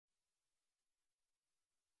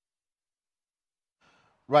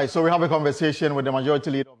Right, so we have a conversation with the majority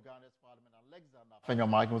leader of Ghana's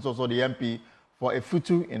parliament, alleges, who's also the MP for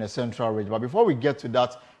Efutu in the Central Region. But before we get to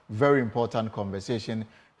that very important conversation,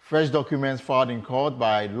 fresh documents filed in court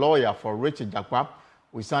by lawyer for Richard Jakpa,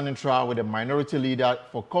 who is standing trial with the minority leader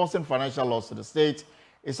for causing financial loss to the state,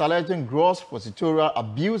 is alleging gross prosecutorial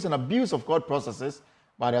abuse and abuse of court processes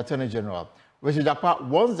by the Attorney General. Richard Jakpa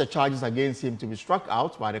wants the charges against him to be struck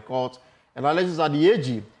out by the court and alleges that the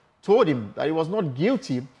AG told him that he was not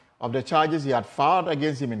guilty of the charges he had filed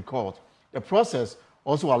against him in court. The process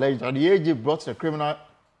also alleged that the AG brought a criminal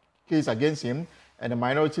case against him and the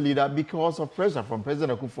minority leader because of pressure from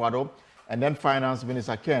President Akufo-Addo and then Finance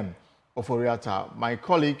Minister Ken Ofori-Atta. My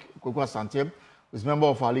colleague, Koko Asante, who is member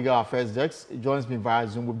of our Legal Affairs Desk, joins me via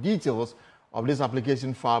Zoom with details of this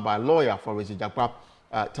application filed by a lawyer for Richard Jakpa,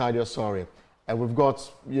 Tadio Sorry. And we've got,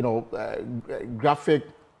 graphic,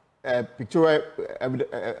 pictorial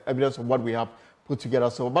evidence of what we have put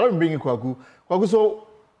together. So, but let me bring in Kwaku. Kwaku, so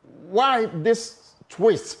why this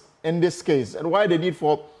twist in this case and why the need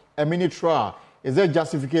for a mini trial? Is there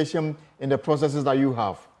justification in the processes that you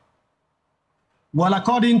have? Well,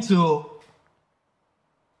 according to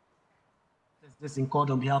this in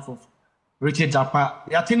court on behalf of Richard Jakpa,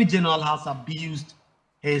 the Attorney General has abused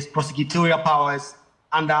his prosecutorial powers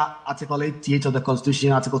under Article 88 of the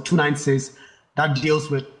Constitution, Article 296, that deals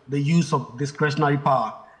with the use of discretionary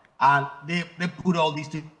power. And they put all these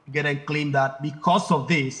together and claim that because of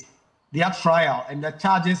this, their trial and the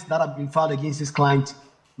charges that have been filed against his client,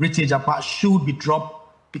 Richard Jakpa, should be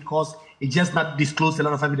dropped because it just not disclosed a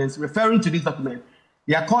lot of evidence. Referring to this document,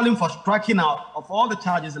 they are calling for striking out of all the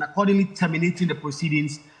charges and accordingly terminating the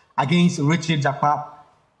proceedings against Richard Jakpa.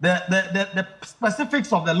 The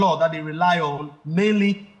specifics of the law that they rely on,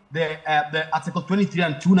 mainly the Article 23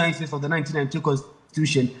 and 296 of the 1992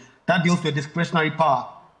 Constitution, that deals with discretionary power.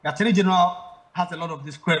 The Attorney General has a lot of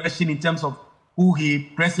discretion in terms of who he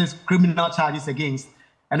presses criminal charges against.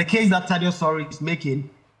 And the case that Tadio Sorry is making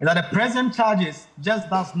is that the present charges just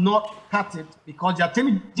does not cut it because the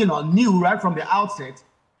Attorney General knew right from the outset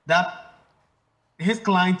that his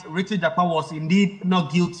client, Richard Jakpa, was indeed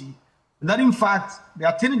not guilty. And that, in fact,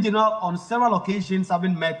 the Attorney General, on several occasions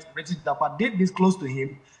having met Richard Jakpa, did disclose to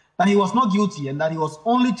him that he was not guilty and that he was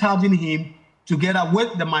only charging him together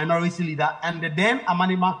with the minority leader and the then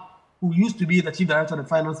Amanima, who used to be the Chief Director of the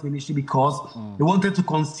Finance Ministry, because they wanted to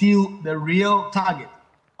conceal the real target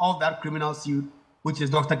of that criminal suit, which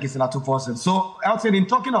is Dr. Kisilatu Forsen. So, outside in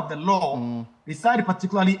talking of the law, they cited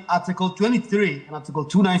particularly Article 23 and Article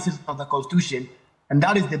 296 of the Constitution, and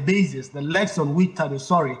that is the basis, the legs on which Tadio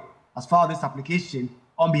Sorry has filed this application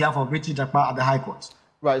on behalf of Richard Jakpa at the High Court.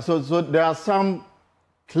 Right, so there are some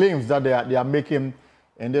claims that they are making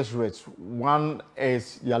in this writ. One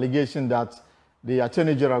is the allegation that the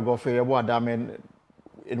Attorney General Godfrey Yeboah-Dame,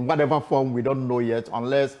 in whatever form we don't know yet,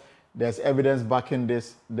 unless there's evidence backing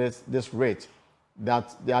this writ,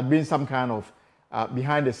 that there had been some kind of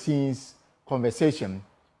behind-the-scenes conversation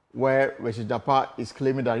where Richard Jakpa is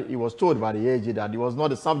claiming that he was told by the AG that he was not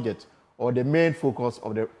the subject or the main focus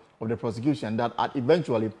of the prosecution, that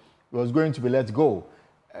eventually he was going to be let go.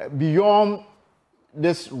 Beyond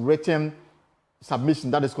this written submission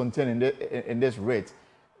that is contained in this writ,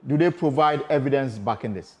 do they provide evidence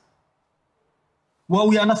backing this? Well,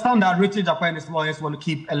 we understand that Richard Jakpa and his lawyers want to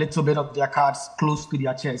keep a little bit of their cards close to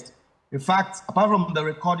their chest. In fact, apart from the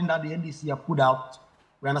recording that the NDC have put out,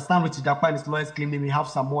 we understand Richard Jakpa and his lawyers claim they may have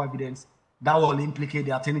some more evidence that will implicate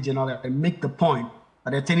the Attorney General and make the point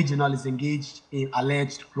that the Attorney General is engaged in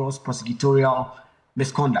alleged gross prosecutorial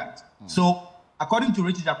misconduct. So, according to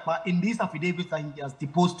Richard Jakpa, in these affidavits that he has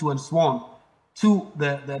deposed to and sworn to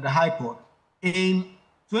the High Court, in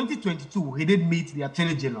 2022, he did meet the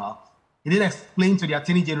Attorney General. He did explain to the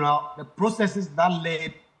Attorney General the processes that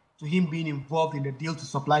led to him being involved in the deal to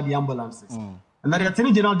supply the ambulances. And that the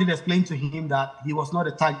Attorney General did explain to him that he was not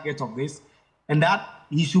a target of this and that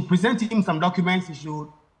he should present him some documents. He should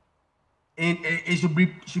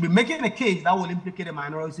be making a case that will implicate a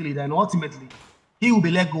minority leader, and ultimately he will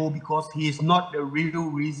be let go because he is not the real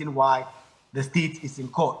reason why the state is in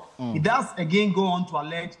court. He does again go on to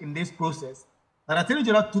allege in this process that the Attorney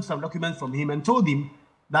General took some documents from him and told him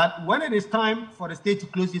that when it is time for the state to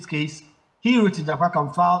close its case, he, Richard Jakpa,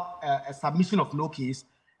 can file a submission of no case,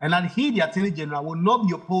 and that he, the Attorney General, will not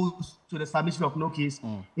be opposed to the submission of no case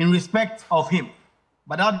in respect of him.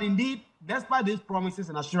 But that indeed, despite these promises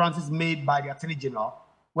and assurances made by the Attorney General,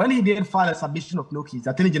 when he did file a submission of no case, the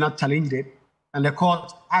Attorney General challenged it, and the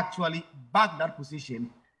court actually backed that position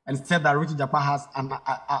and said that Richard Jakpa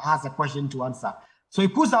has a question to answer. So he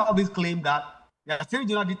puts out this claim that the Attorney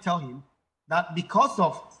General did tell him that because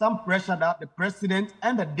of some pressure that the president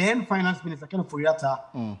and the then finance minister, Ken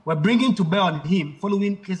Ofori-Atta, were bringing to bear on him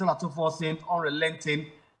following Kessel Atto-Forsen's unrelenting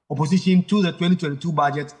opposition to the 2022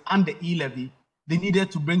 budget and the e-levy, they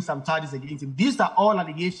needed to bring some charges against him. These are all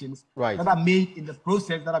allegations that are made in the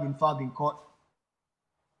process that have been filed in court.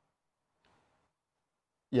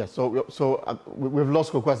 Yes, so we've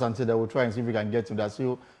lost Kwaku until they will try and see if we can get to that.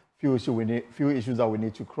 So few issues that we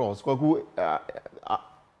need to cross. Kwaku,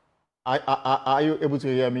 are you able to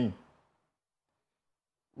hear me?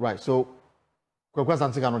 Right, so Kwaku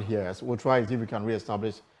Asante cannot hear us. We'll try and see if we can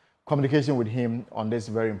re-establish communication with him on this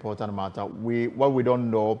very important matter. What we don't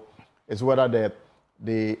know is whether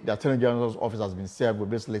the Attorney General's office has been served with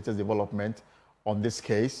this latest development on this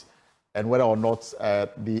case, and whether or not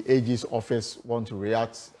the AG's office want to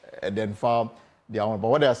react and then file their own. But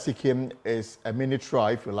what they are seeking is a mini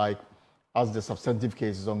trial, if you like, as the substantive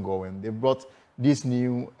case is ongoing. They brought these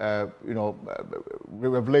new,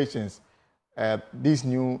 revelations,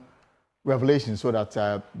 so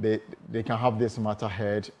that they can have this matter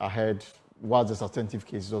ahead while the substantive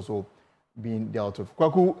case is also being dealt with.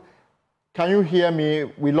 Kwaku, can you hear me?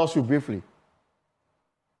 We lost you briefly.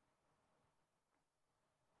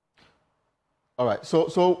 All right,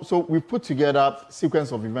 so we've put together a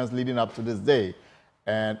sequence of events leading up to this day,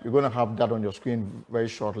 and we're going to have that on your screen very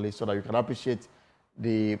shortly so that you can appreciate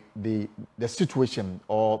the situation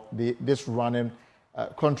or this running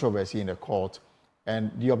controversy in the court.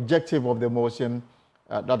 And the objective of the motion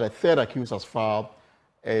that the third accused has filed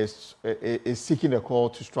is seeking the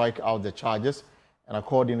court to strike out the charges and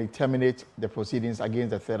accordingly terminate the proceedings against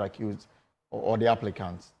the third accused or the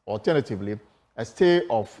applicants. Alternatively, a stay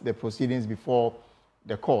of the proceedings before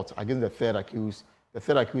the court against the third accused. The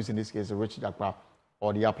third accused in this case is Richard Jakpa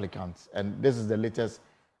or the applicants. And this is the latest,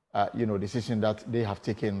 decision that they have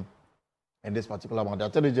taken in this particular one. The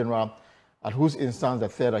Attorney General, at whose instance the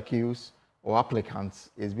third accused or applicant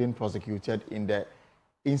is being prosecuted in the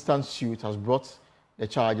instant suit, has brought the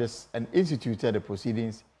charges and instituted the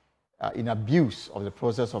proceedings in abuse of the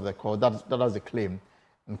process of the court. That is the claim.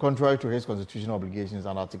 And contrary to his constitutional obligations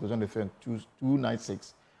and Article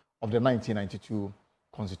 296 of the 1992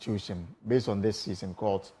 Constitution, based on this, he's in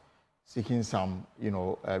court seeking some,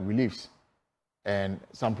 reliefs and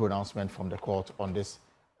some pronouncement from the court on this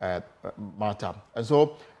matter. And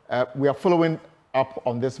so we are following up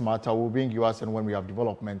on this matter. We'll bring you as and when we have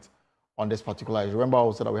development on this particular issue. Remember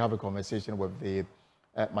also that we have a conversation with the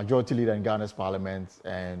majority leader in Ghana's parliament,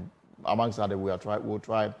 and amongst others, we'll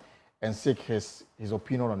try and seek his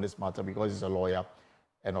opinion on this matter because he's a lawyer.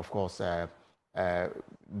 And of course,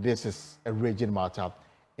 this is a raging matter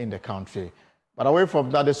in the country. But away from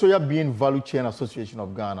that, the Soya Bean Value Chain Association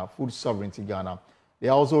of Ghana, Food Sovereignty Ghana, they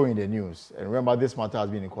are also in the news. And remember, this matter has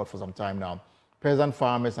been in court for some time now. Peasant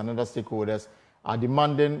farmers and other stakeholders are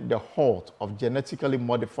demanding the halt of genetically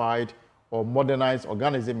modified or modernized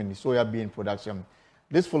organism in the soya bean production.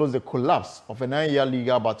 This follows the collapse of a 9-year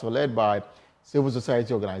legal battle led by civil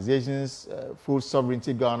society organizations, Food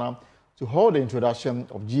Sovereignty Ghana, to halt the introduction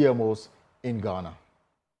of GMOs in Ghana.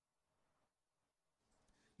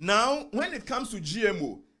 Now, when it comes to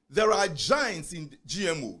GMO, there are giants in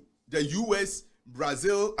GMO. The US,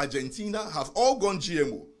 Brazil, Argentina have all gone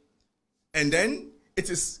GMO. And then it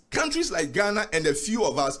is countries like Ghana and a few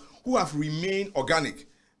of us who have remained organic.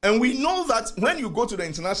 And we know that when you go to the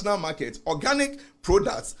international market, organic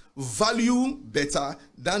products value better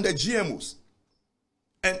than the GMOs.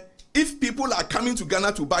 And if people are coming to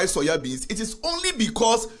Ghana to buy soya beans, it is only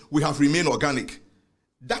because we have remained organic.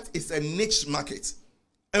 That is a niche market.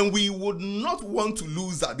 And we would not want to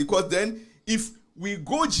lose that, because then if we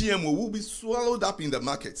go GMO, we'll be swallowed up in the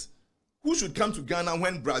market. Who should come to Ghana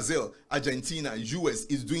when Brazil, Argentina, US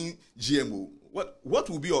is doing GMO? What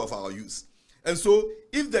will be of our use? And so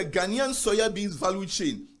if the Ghanaian soya beans value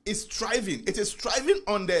chain is thriving, it is thriving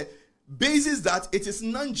on the basis that it is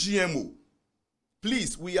non-GMO.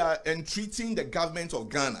 Please, we are entreating the government of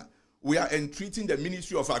Ghana. We are entreating the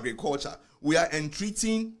Ministry of Agriculture. We are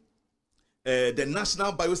entreating the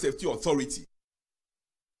National Biosafety Authority.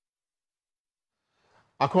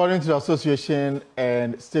 According to the association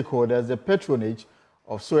and stakeholders, the patronage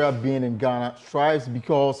of soya bean in Ghana thrives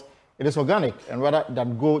because it is organic, and rather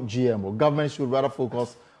than go GMO, government should rather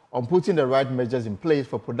focus on putting the right measures in place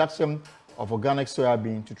for production of organic soya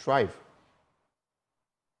bean to thrive.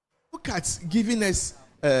 Look at giving us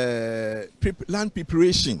land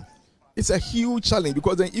preparation. It's a huge challenge,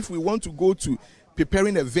 because then if we want to go to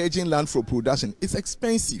preparing a virgin land for production, it's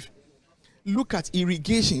expensive. Look at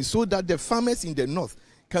irrigation so that the farmers in the north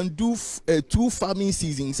can do 2 farming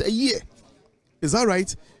seasons a year. Is that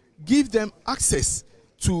right? Give them access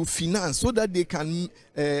to finance so that they can,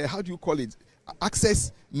 how do you call it,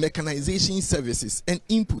 access mechanization services and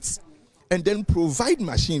inputs, and then provide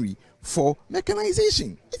machinery for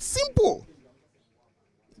mechanization. It's simple.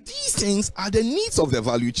 These things are the needs of the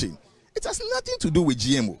value chain. It has nothing to do with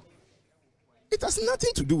GMO. It has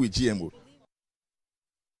nothing to do with GMO.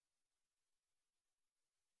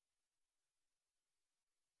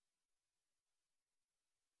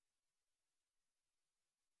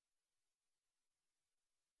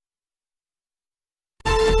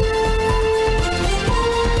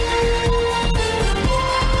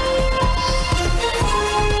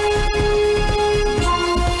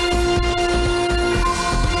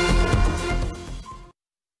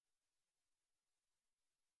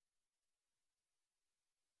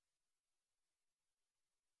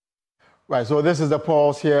 Right, so this is the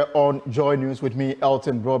pulse here on Joy News with me,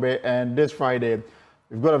 Elton Brobe, and this Friday,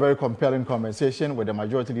 we've got a very compelling conversation with the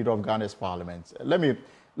Majority Leader of Ghana's Parliament. Let me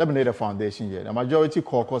lay the foundation here. The Majority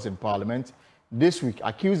Caucus in Parliament this week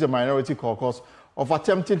accused the Minority Caucus of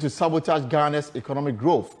attempting to sabotage Ghana's economic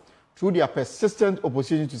growth through their persistent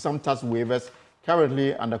opposition to some tax waivers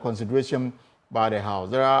currently under consideration by the House.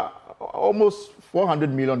 There are almost $400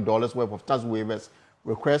 million worth of tax waivers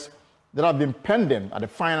requests that have been pending at the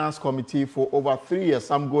Finance Committee for over 3 years,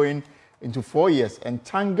 some going into 4 years,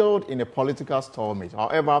 entangled in a political stalemate.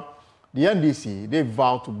 However, the NDC, they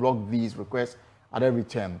vowed to block these requests at every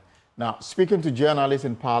turn. Now, speaking to journalists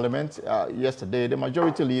in Parliament yesterday, the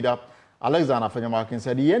Majority Leader, alleges,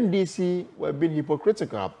 said the NDC were being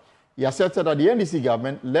hypocritical. He asserted that the NDC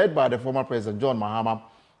government, led by the former President John Mahama,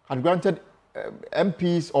 had granted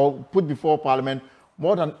MPs or put before Parliament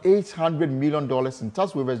more than $800 million in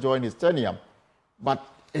tax waivers during his tenure. But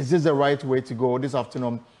is this the right way to go? This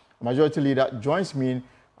afternoon, Majority Leader joins me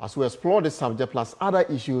as we explore this subject plus other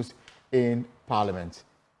issues in Parliament.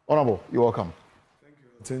 Honorable, you're welcome. Thank you,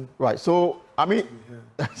 Elton. Right, so, I mean,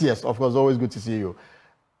 yes, of course, always good to see you.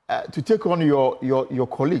 To take on your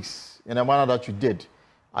colleagues in a manner that you did,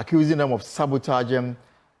 accusing them of sabotaging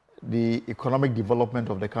the economic development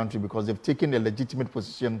of the country because they've taken a legitimate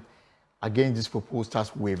position against these proposed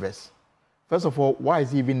tax waivers. First of all, why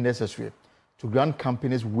is it even necessary to grant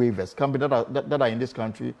companies waivers, companies that are in this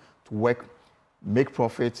country to work, make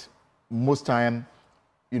profit, most time,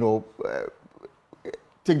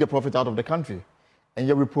 take the profit out of the country, and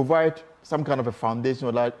yet we provide some kind of a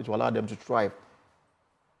foundation to allow them to thrive.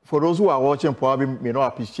 For those who are watching, probably may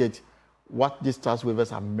not appreciate what these tax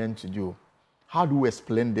waivers are meant to do. How do we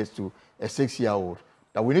explain this to a 6-year-old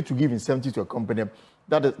that we need to give incentive to a company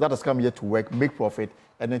that has come here to work, make profit,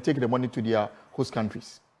 and then take the money to their host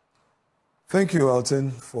countries? Thank you,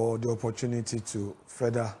 Elton, for the opportunity to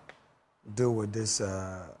further deal with this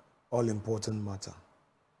all-important matter.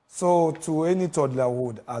 So, to any toddler who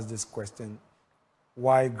would ask this question,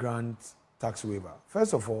 why grant tax waiver?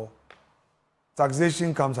 First of all,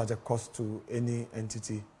 taxation comes at a cost to any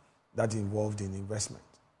entity that involved in investment.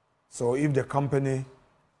 So, if the company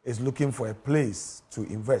is looking for a place to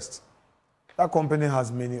invest, that company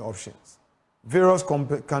has many options. Various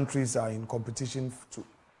countries are in competition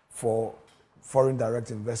for foreign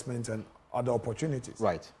direct investment and other opportunities.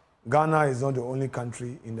 Right. Ghana is not the only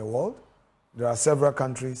country in the world. There are several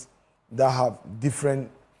countries that have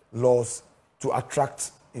different laws to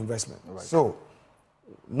attract investment. Right. So,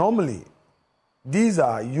 normally, these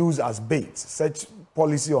are used as bait. Such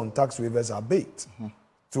policy on tax waivers are bait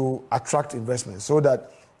to attract investment so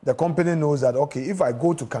that the company knows that, okay, if I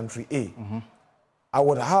go to country A, I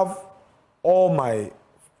would have all my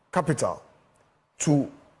capital to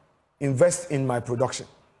invest in my production.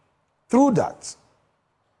 Through that,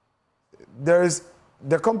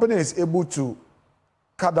 the company is able to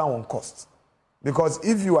cut down on costs. Because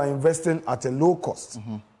if you are investing at a low cost,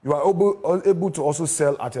 you are able to also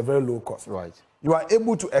sell at a very low cost. Right. You are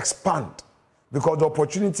able to expand because the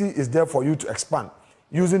opportunity is there for you to expand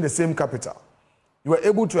using the same capital. You are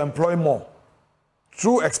able to employ more.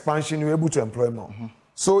 Through expansion, you're able to employ more.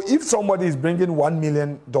 So if somebody is bringing $1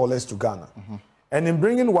 million to Ghana, and in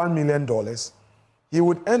bringing $1 million, he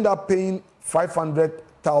would end up paying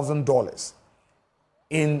 $500,000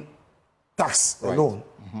 in tax alone.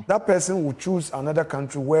 That person would choose another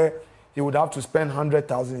country where he would have to spend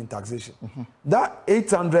 $100,000 in taxation. That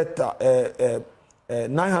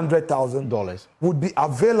 $900,000 would be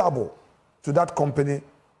available to that company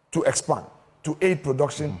to expand, to aid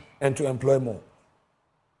production, and to employ more.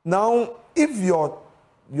 Now, if your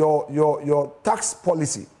tax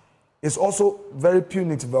policy is also very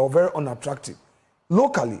punitive or very unattractive,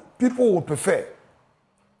 locally, people will prefer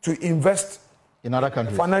to invest in other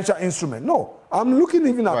countries. Financial instrument. No, I'm looking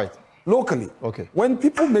even at locally. Okay. When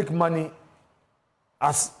people make money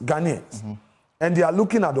as Ghanaians, and they are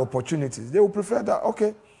looking at the opportunities, they will prefer that,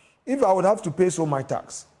 okay, if I would have to pay so much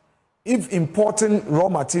tax, if importing raw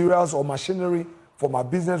materials or machinery for my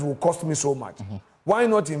business will cost me so much, why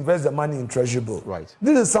not invest the money in treasury bill? Right.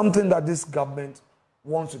 This is something that this government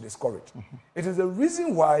wants to discourage. It is the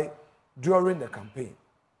reason why during the campaign,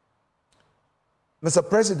 Mr.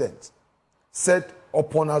 President said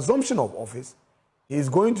upon assumption of office, he is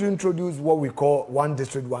going to introduce what we call one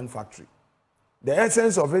district, one factory. The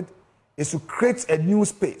essence of it is to create a new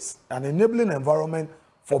space, an enabling environment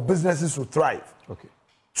for businesses to thrive,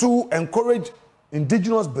 to encourage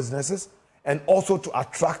indigenous businesses and also to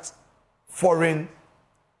attract foreign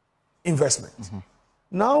investment.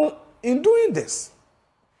 Now, in doing this,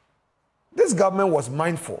 this government was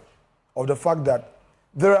mindful of the fact that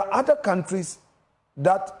there are other countries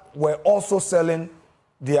that were also selling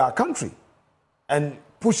their country and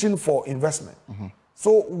pushing for investment.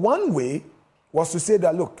 So one way was to say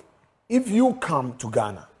that, look, if you come to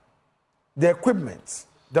Ghana, the equipment,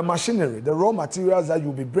 the machinery, the raw materials that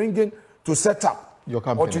you'll be bringing to set up your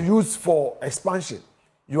company or to use for expansion,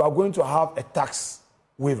 you are going to have a tax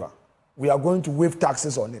waiver. We are going to waive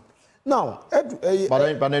taxes on it. Now,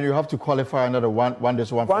 but then you have to qualify under the one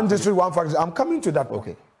district, one district, one factory. I'm coming to that point.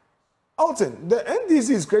 Okay. Alton, the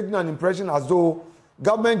NDC is creating an impression as though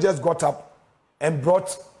government just got up and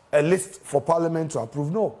brought a list for Parliament to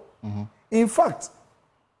approve. No. In fact,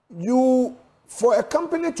 for a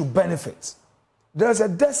company to benefit, there's a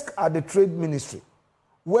desk at the Trade Ministry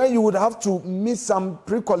where you would have to meet some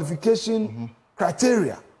pre-qualification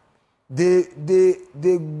criteria. They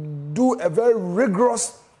do a very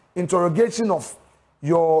rigorous interrogation of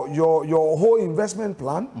your whole investment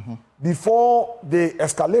plan before they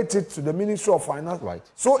escalate it to the Ministry of Finance. Right.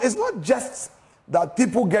 So it's not just that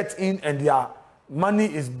people get in and their money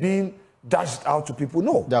is being dashed out to people.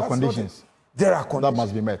 No. There are conditions. There are conditions. That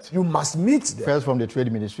must be met. You must meet them. First from the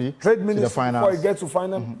Trade Ministry, Trade Ministry to the Finance, before it gets to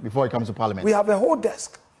Finance. Before it comes to Parliament. We have a whole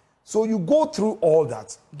desk. So you go through all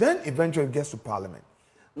that. Then eventually it gets to Parliament.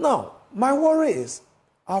 Now, my worry is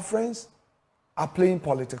our friends are playing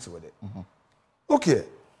politics with it. Okay.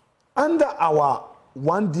 Under our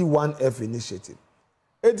 1D1F initiative,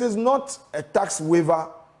 it is not a tax waiver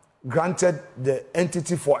granted the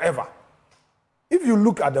entity forever. If you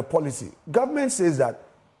look at the policy, government says that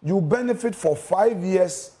you benefit for 5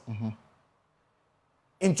 years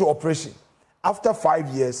into operation. After 5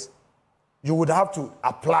 years, you would have to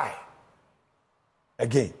apply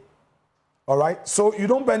again. All right? So you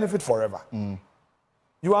don't benefit forever.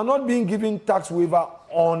 You are not being given tax waiver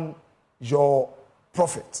on your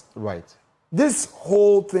profit. Right. This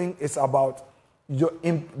whole thing is about your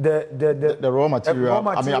the raw material,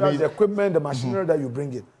 the equipment, the machinery that you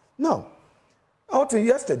bring in. No. Out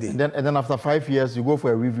yesterday. And then after 5 years, you go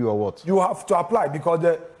for a review or what? You have to apply because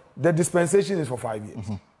the dispensation is for 5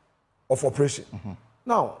 years of operation.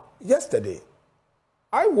 Now, yesterday,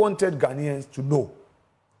 I wanted Ghanaians to know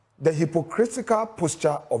the hypocritical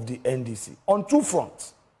posture of the NDC on two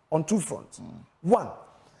fronts. On two fronts. One,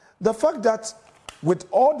 the fact that with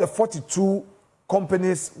all the 42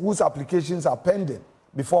 companies whose applications are pending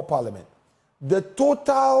before Parliament, the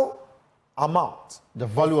total amount, the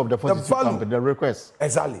value of the 42 companies, the request,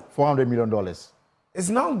 exactly, $400 million, is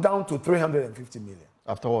now down to 350 million.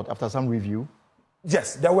 After what? After some review?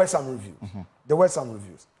 Yes, there were some reviews. There were some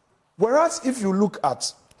reviews. Whereas if you look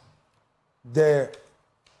at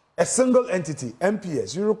a single entity,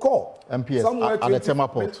 MPS, you recall, MPS at the Tema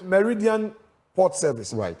Port, Meridian Port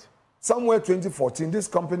Service. Right. Somewhere 2014, this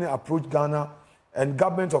company approached Ghana and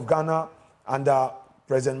government of Ghana under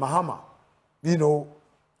President Mahama,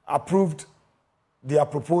 approved their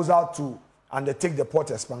proposal to undertake the port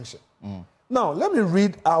expansion. Now, let me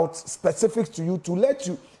read out specifics to you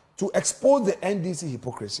to expose the NDC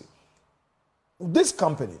hypocrisy. This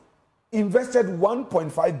company invested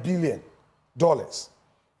 $1.5 billion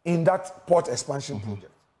in that port expansion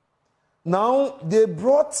project. Now, they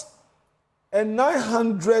brought a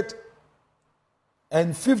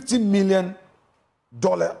 $950 million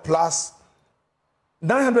plus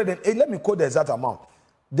 908, let me quote the exact amount.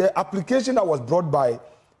 The application that was brought by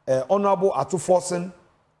Honorable Atu Forsen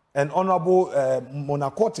and Honorable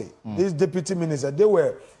Monacote, this deputy minister, they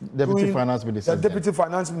were Deputy Finance Minister. The Deputy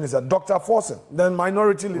Finance Minister, Dr. Forsen, the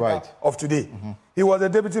minority leader of today. He was the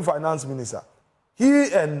Deputy Finance Minister.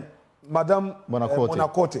 He and Madam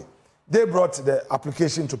Monacote, they brought the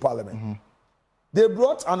application to Parliament. They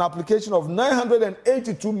brought an application of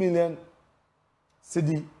 982 million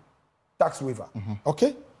cedi tax waiver.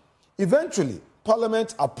 Okay? Eventually,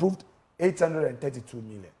 Parliament approved 832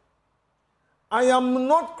 million. I am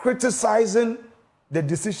not criticizing the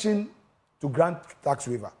decision to grant tax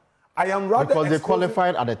waiver. I am rather because they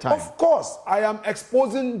qualified at the time. Of course, I am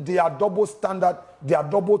exposing their double standard, their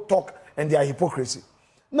double talk, and their hypocrisy.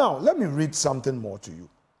 Now, let me read something more to you.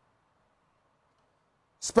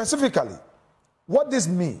 Specifically, what this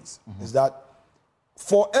means is that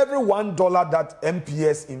for every $1 that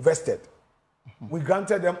MPS invested, we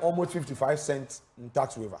granted them almost 55 cents in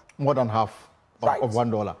tax waiver. More than half of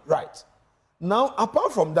 $1. Right. Now,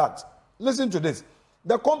 apart from that, listen to this.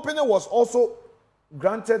 The company was also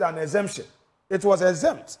granted an exemption. It was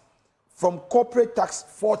exempt from corporate tax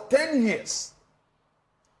for 10 years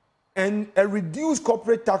and a reduced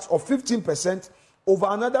corporate tax of 15% over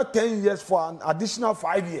another 10 years for an additional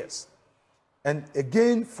 5 years. And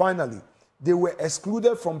again, finally, they were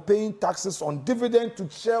excluded from paying taxes on dividend to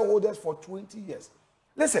shareholders for 20 years.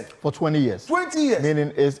 Listen. For 20 years. 20 years.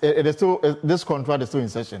 Meaning this contract is still in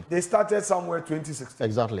session. They started somewhere 2016.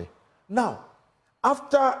 Exactly. Now,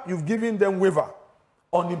 after you've given them waiver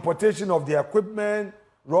on importation of their equipment,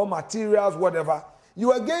 raw materials, whatever,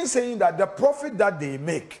 you are again saying that the profit that they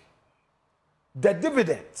make, the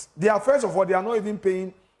dividends, they are, first of all, they are not even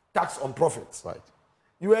paying tax on profits. Right.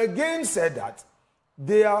 You again said that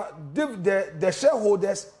the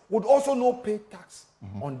shareholders would also not pay tax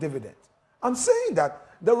on dividends. I'm saying that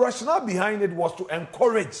the rationale behind it was to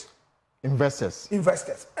encourage investors.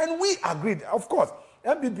 And we agreed. Of course,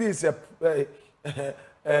 MPP is a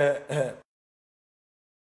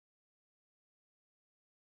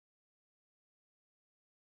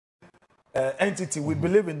entity. We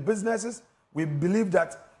believe in businesses. We believe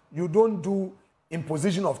that you don't do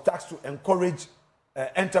imposition of tax to encourage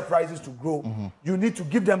enterprises to grow. You need to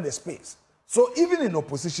give them the space. So even in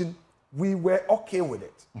opposition, we were okay with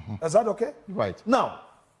it. Is that okay? Right. Now,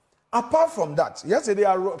 apart from that, yesterday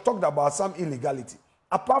I talked about some illegality.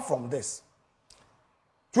 Apart from this,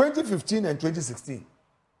 2015 and 2016,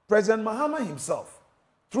 President Mahama himself,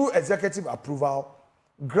 through executive approval,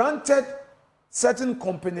 granted certain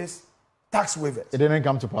companies tax waivers. It didn't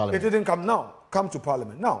come to Parliament. It didn't come to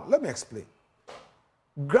Parliament. Now, let me explain.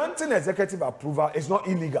 Granting executive approval is not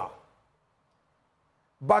illegal.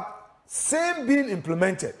 But same being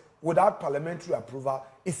implemented without parliamentary approval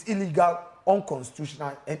is illegal,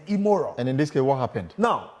 unconstitutional, and immoral. And in this case, what happened?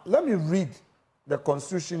 Now, let me read the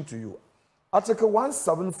Constitution to you. Article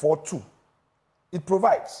 1742. It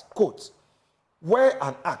provides, quote, where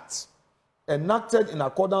an act enacted in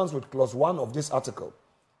accordance with clause 1 of this article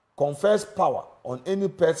confers power on any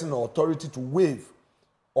person or authority to waive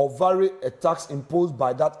or vary a tax imposed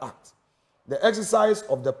by that act, the exercise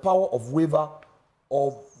of the power of waiver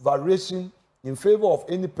or variation in favor of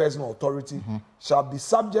any person or authority shall be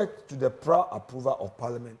subject to the prior approval of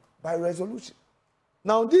Parliament by resolution.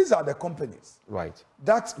 Now, these are the companies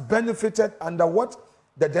that benefited under what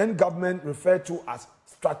the then government referred to as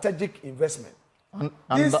strategic investment.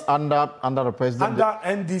 Under the president, under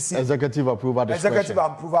NDC executive approval discretion. Executive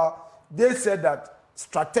approval, they said that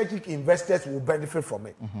strategic investors will benefit from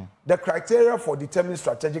it. The criteria for determining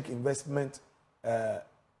strategic investment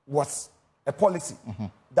was a policy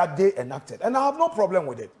that they enacted. And I have no problem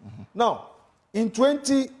with it. Now, in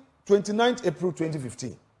 29th April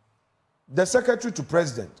 2015, the Secretary to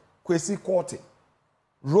President, Kwesi Kwarteng,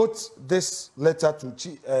 wrote this letter to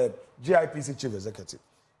GIPC Chief Executive.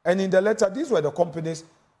 And in the letter, these were the companies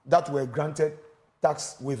that were granted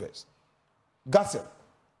tax waivers. Gassel,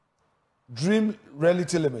 Dream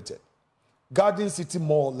Realty Limited, Garden City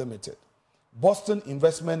Mall Limited, Boston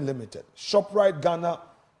Investment Limited, ShopRite Ghana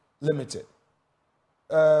Limited,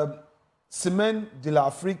 Cement de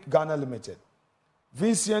l'Afrique Ghana Limited,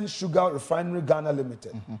 Vincent Sugar Refinery Ghana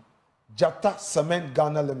Limited, Jata Cement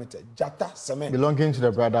Ghana Limited, Jata Cement. Belonging to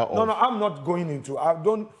the brother of... No, I'm not going into... I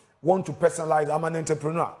don't want to personalize. I'm an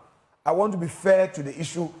entrepreneur. I want to be fair to the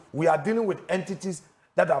issue. We are dealing with entities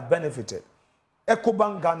that have benefited.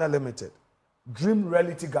 EcoBank Ghana Limited, Dream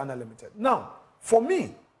Realty Ghana Limited. Now, for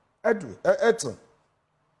me, Edson,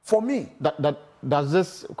 for me... Does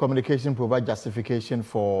this communication provide justification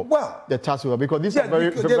for the tax waiver? Because these are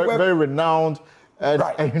very renowned and,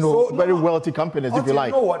 very wealthy companies, if you like.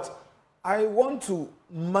 You know what? I want to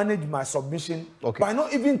manage my submission by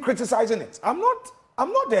not even criticizing it. I'm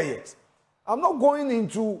not there yet. I'm not going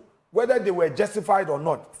into whether they were justified or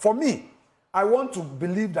not. For me, I want to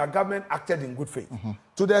believe that government acted in good faith.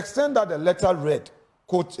 To the extent that the letter read,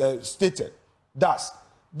 quote, stated, thus,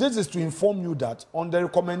 this is to inform you that on the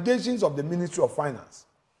recommendations of the Ministry of Finance,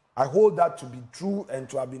 I hold that to be true and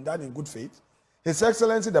to have been done in good faith. His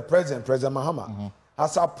Excellency the President, President Mahama,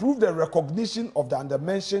 has approved the recognition of the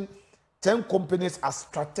undermentioned 10 companies as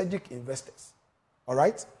strategic investors. All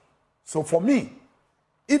right? So for me,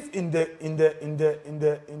 if in the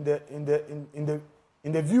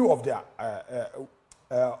view of the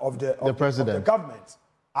president, of the government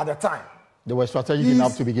at the time, they were strategic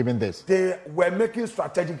enough to be given this. They were making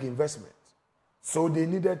strategic investments, so they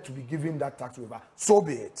needed to be given that tax waiver. So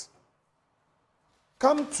be it.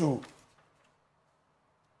 Come to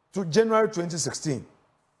January 2016.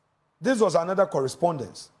 This was another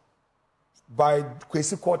correspondence by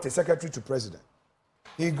Kwesi Korte, Secretary to President.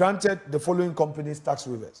 He granted the following companies tax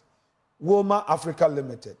waivers: Wilma Africa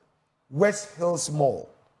Limited, West Hills Mall,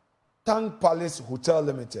 Tang Palace Hotel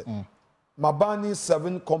Limited, Mabani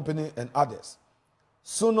 7 Company and others,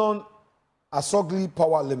 Sunon Asogli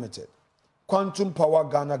Power Limited, Quantum Power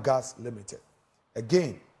Ghana Gas Limited.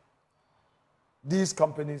 Again, these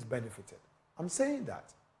companies benefited. I'm saying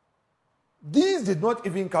that these did not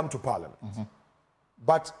even come to Parliament,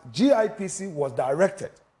 but GIPC was directed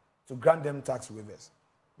to grant them tax waivers.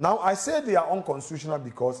 Now, I say they are unconstitutional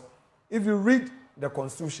because if you read the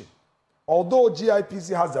Constitution, although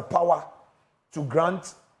GIPC has the power to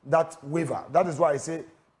grant that waiver, that is why I say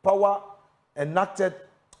power enactment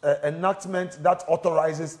that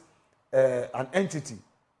authorizes an entity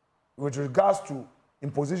with regards to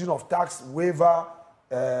imposition of tax, waiver,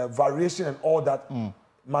 variation and all that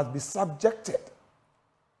must be subjected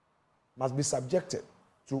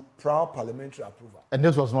to prior parliamentary approval. And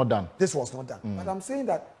this was not done. This was not done. But I'm saying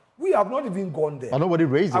that we have not even gone there. But nobody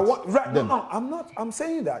raised it. No, I'm not. I'm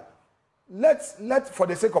saying that let's for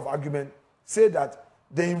the sake of argument say that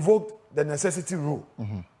they invoked the necessity rule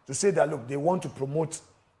to say that look, they want to promote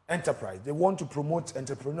enterprise, they want to promote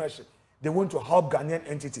entrepreneurship, they want to help Ghanaian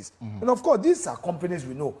entities. And of course, these are companies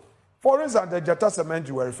we know. For instance, the Jata Cement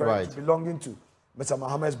you were referring to belonging to Mr.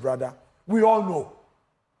 Mohammed's brother, we all know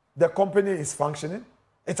the company is functioning,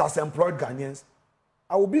 it has employed Ghanaians.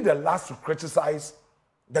 I will be the last to criticize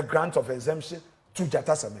the grant of exemption to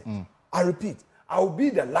Jata Cement. I repeat, I will be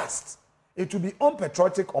the last. It will be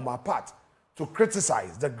unpatriotic on my part to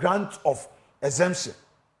criticize the grant of exemption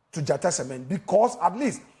to Jata Cement because at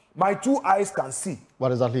least my two eyes can see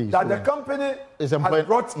what exactly that the company has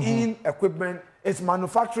brought in equipment, it's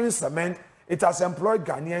manufacturing cement, it has employed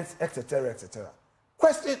Ghanaians, etc., etc.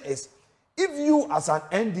 Question is, if you as an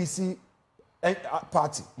NDC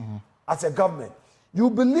party, as a government, you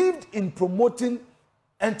believed in promoting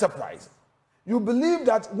enterprise, you believe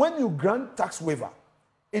that when you grant tax waiver,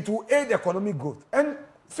 it will aid economic growth. And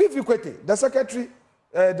Fifi Kwete, the secretary,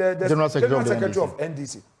 the General Secretary of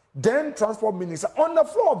NDC, then Transport Minister, on the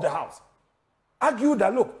floor of the House, argued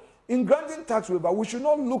that, look, in granting tax waiver, we should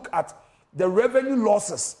not look at the revenue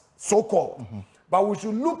losses, so-called, but we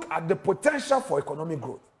should look at the potential for economic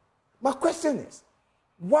growth. My question is,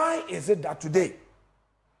 why is it that today,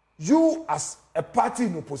 you as a party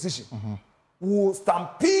in opposition will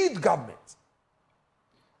stampede government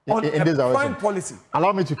on a foreign policy?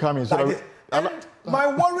 Allow me to come in. And my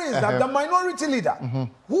worry is that the minority leader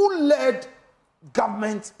who led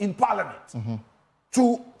government in parliament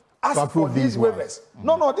to ask for these waivers.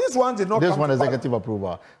 No, these ones did not come to parliament. This one executive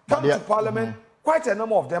approval. Come to parliament, quite a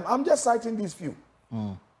number of them. I'm just citing these few.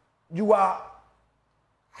 You are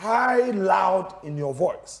high, loud in your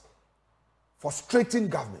voice, frustrating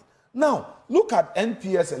government. Now, look at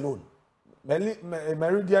NPS alone,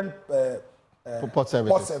 Meridian Port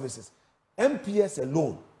Services. NPS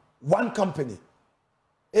alone, one company,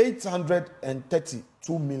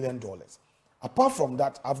 $832 million. Apart from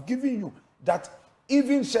that, I've given you that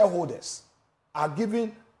even shareholders are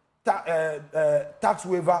giving tax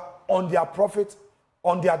waiver on their profit,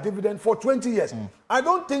 on their dividend for 20 years. I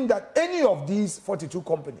don't think that any of these 42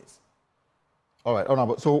 companies has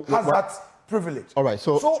that privilege. All right.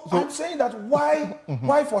 So I'm saying that why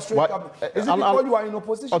frustrate government? Is it because you are in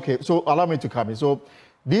opposition? Okay, so allow me to come in. So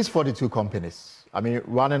these 42 companies, I mean,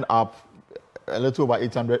 running up a little over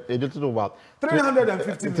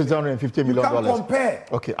 350 million. You can compare.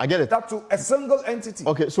 Okay, I get it. That to a single entity.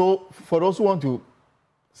 Okay, so for those who want to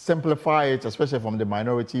simplify it, especially from the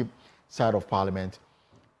minority side of parliament,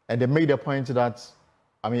 and they made the point that,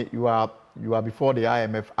 I mean, you are before the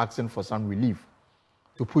IMF asking for some relief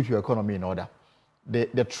to put your economy in order.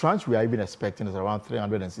 The tranche we are even expecting is around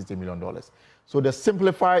 $360 million. So they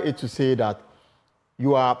simplify it to say that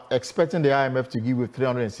you are expecting the IMF to give you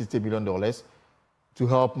 $360 million to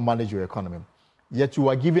help manage your economy. Yet you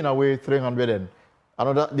are giving away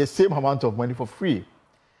the same amount of money for free.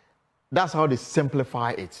 That's how they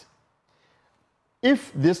simplify it.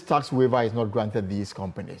 If this tax waiver is not granted these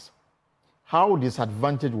companies, how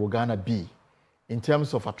disadvantaged will Ghana be in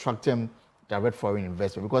terms of attracting direct foreign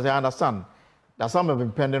investment? Because I understand that some have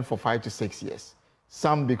been pending for 5 to 6 years.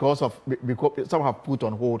 Some because some have put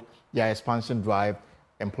on hold their expansion drive,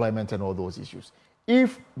 employment and all those issues.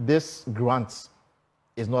 If this grant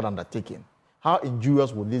is not undertaken, how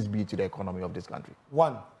injurious would this be to the economy of this country?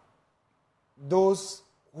 One, those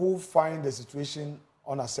who find the situation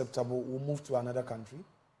unacceptable will move to another country.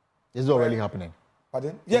 Is it already happening?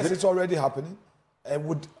 Pardon? Yes, it's already happening. And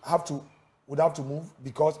would have to move,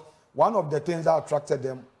 because one of the things that attracted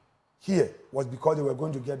them here was because they were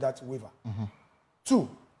going to get that waiver. Two,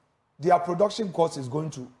 their production cost is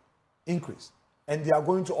going to increase, and they are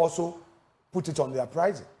going to also put it on their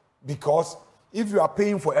pricing, because if you are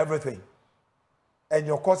paying for everything and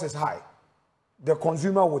your cost is high, the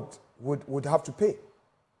consumer would have to pay.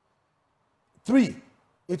 Three,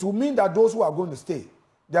 it will mean that those who are going to stay,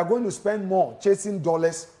 they are going to spend more chasing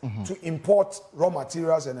dollars to import raw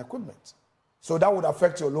materials and equipment. So that would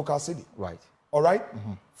affect your local city. Right. All right?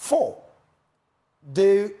 Four,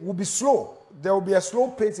 they will be slow. There will be a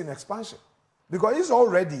slow pace in expansion. Because it's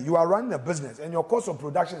already, you are running a business and your cost of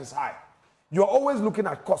production is high. You are always looking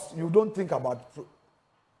at cost. You don't think about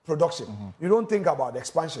production. You don't think about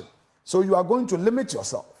expansion. So you are going to limit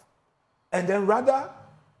yourself. And then rather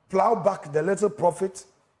plow back the little profit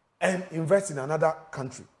and invest in another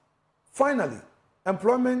country. Finally,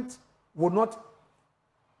 employment will not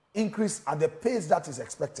increase at the pace that is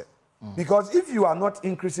expected. Because if you are not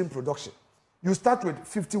increasing production, you start with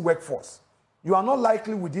 50 workforce. You are not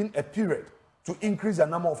likely within a period to increase the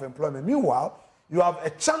number of employment. Meanwhile, you have a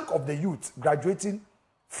chunk of the youth graduating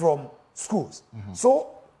from schools. So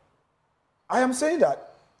I am saying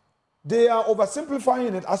that they are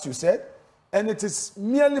oversimplifying it, as you said, and it is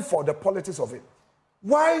merely for the politics of it.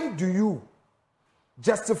 Why do you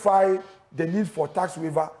justify the need for tax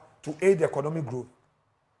waiver to aid economic growth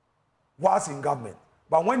whilst in government?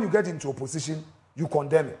 But when you get into opposition, you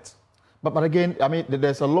condemn it. But again, I mean,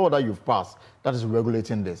 there's a law that you've passed that is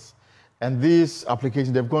regulating this. And these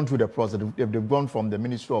applications, they've gone through the process. They've gone from the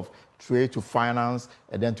Ministry of Trade to Finance,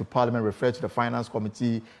 and then to Parliament, referred to the Finance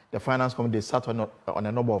Committee. The Finance Committee, they sat on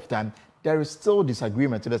a number of times. There is still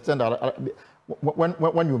disagreement to the extent that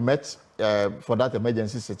when you met for that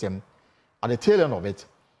emergency system, at the tail end of it,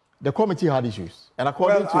 the committee had issues. And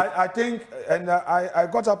according to... I think, and I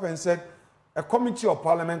got up and said, a committee of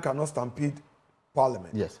Parliament cannot stampede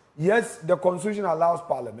Parliament. Yes. Yes, the Constitution allows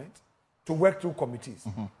Parliament to work through committees.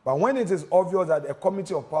 But when it is obvious that a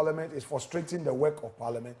committee of Parliament is frustrating the work of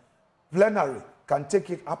Parliament, plenary can take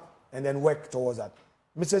it up and then work towards that.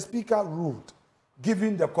 Mr. Speaker ruled,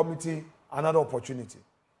 giving the committee another opportunity,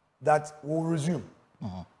 that we'll resume.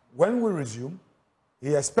 When we resume,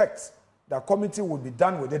 he expects the committee will be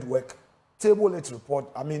done with its work, table its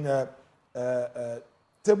report,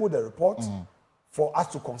 table the report for us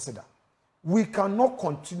to consider. We cannot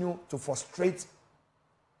continue to frustrate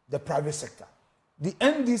the private sector. The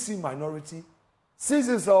NDC minority sees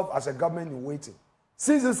itself as a government in waiting,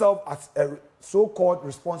 sees itself as a so-called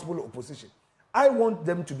responsible opposition. I want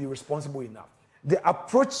them to be responsible enough. The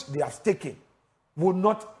approach they have taken will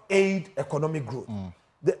not aid economic growth.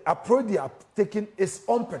 The approach they have taken is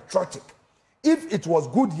unpatriotic. If it was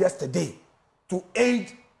good yesterday to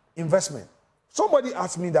aid investment, somebody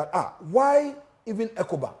asked me that, why even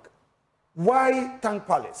EcoBank? Why Tank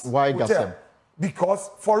Palace? Why Gassem? Because,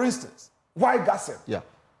 for instance, why Gassem? Yeah.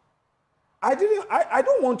 I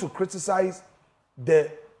don't want to criticize the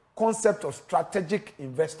concept of strategic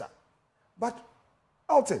investor. But,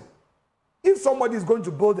 Alton, if somebody is going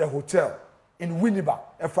to build a hotel in Winneba,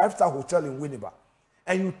 a 5-star hotel in Winneba,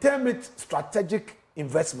 and you term it strategic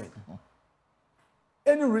investment,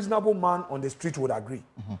 any reasonable man on the street would agree.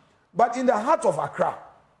 But in the heart of Accra,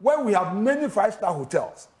 where we have many 5-star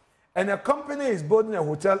hotels, and a company is building a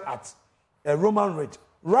hotel at Roman Ridge,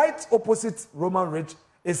 right opposite Roman Ridge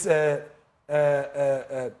is that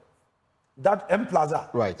M Plaza,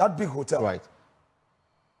 right. That big hotel. Right.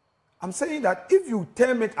 I'm saying that if you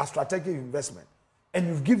term it as strategic investment and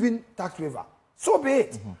you've given tax waiver, so be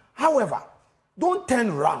it. However, don't turn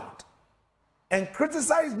around and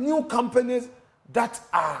criticize new companies that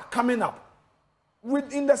are coming up.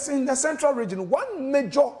 In the central region, one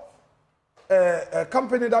major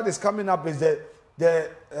company that is coming up is the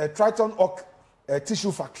Triton Oak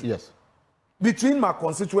tissue factory. Yes. Between my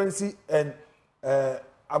constituency and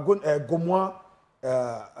Gomoa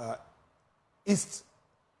East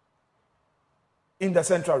in the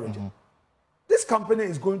central region. This company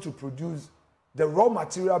is going to produce the raw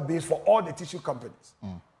material base for all the tissue companies.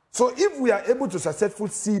 So if we are able to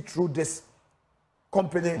successfully see through this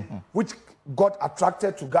company, which got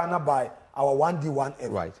attracted to Ghana by our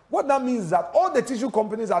 1D1F, right. What that means is that all the tissue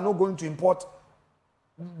companies are not going to import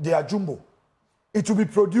their jumbo. It will be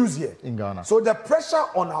produced here in Ghana. So the pressure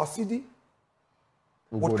on our city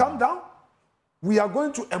would come down. we are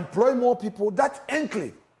going to employ more people. That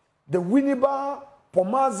enclave, the Winneba,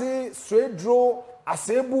 Pomaze, Swedro,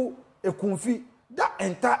 Asebu, Ekunfi, that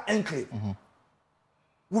entire enclave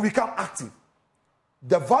will become active.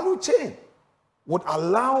 The value chain would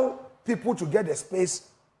allow people to get a space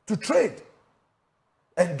to trade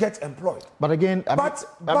and get employed. But again,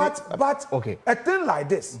 okay. A thing like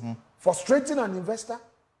this, frustrating an investor,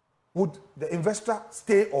 would the investor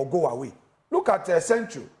stay or go away? Look at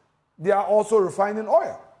Central. They are also refining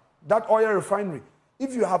oil. That oil refinery,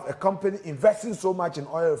 if you have a company investing so much in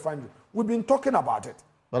oil refinery, we've been talking about it.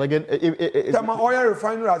 But again, Thermal oil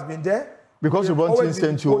refinery has been there. Because you brought in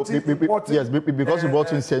Central, yes, because you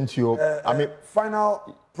brought in Central,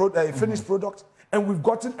 finished product, and we've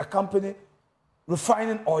gotten a company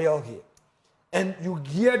refining oil here. And you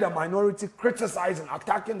hear the minority criticizing,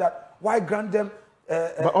 attacking that. Why grant them?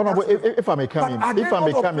 But honorable, if I may come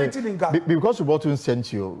in, because you brought in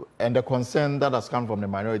Central, and the concern that has come from the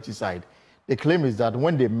minority side, the claim is that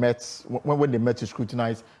when they met to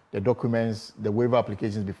scrutinize the documents, the waiver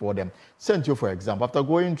applications before them, Central, for example, after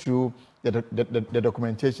going through the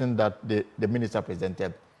documentation that the minister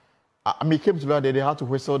presented, it came to that they had to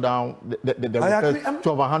whistle down the request to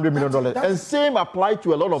over $100 million. And same applied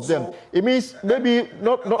to a lot of them. It means maybe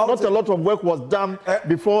not a lot of work was done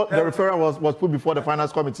before the referral was put before the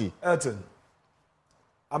finance committee. Elton,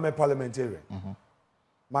 I'm a parliamentarian.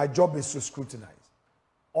 My job is to scrutinize.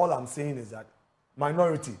 All I'm saying is that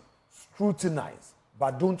minority, scrutinize,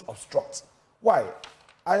 but don't obstruct. Why?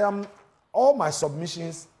 All my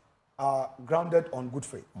submissions are grounded on good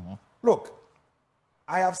faith. Look,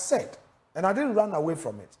 I have said, and I didn't run away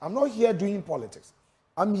from it, I'm not here doing politics.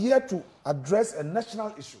 I'm here to address a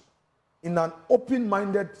national issue in an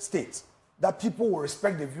open-minded state that people will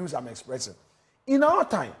respect the views I'm expressing. In our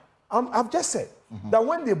time, I've just said that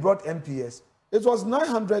when they brought MPS, it was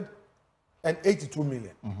 982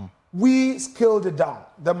 million. We scaled it down.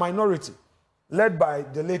 The minority, led by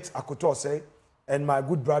the late Akutose and my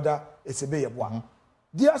good brother Esebe Yebwa,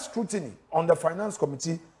 their scrutiny on the finance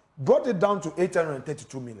committee brought it down to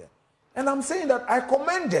 832 million. And I'm saying that I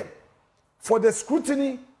commend them for the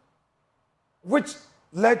scrutiny which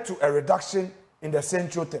led to a reduction in the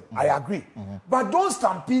Central term. I agree. But don't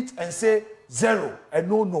stampede and say zero and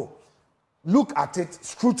no. Look at it,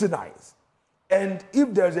 scrutinize. And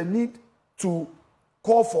if there's a need to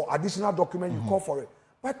call for additional document, you call for it.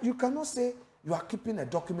 But you cannot say you are keeping a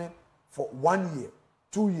document for 1 year,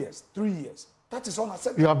 2 years, 3 years. That is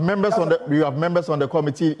unacceptable. You have members on the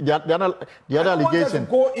committee. The other allegation.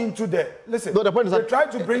 Go into the listen. No, the point is they try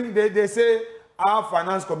to bring. They say our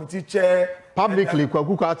finance committee chair publicly.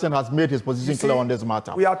 Kwaku Kwarteng has made his position clear on this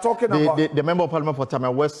matter. We are talking about the member of parliament for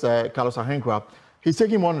Tamil West, Carlos Ahenkra. He's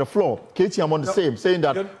taking him on the floor. KT, I'm on the same, saying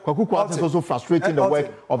that Kwaku Kwarteng is also frustrating the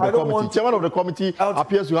work of the committee. Chairman of the committee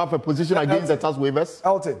appears to have a position against the tax waivers.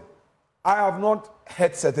 Elton, I have not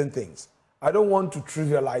heard certain things. I don't want to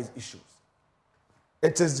trivialize issues.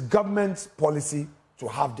 It is government's policy to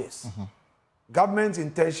have this. Government's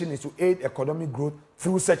intention is to aid economic growth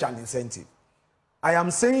through such an incentive. I am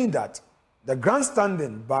saying that the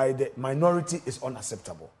grandstanding by the minority is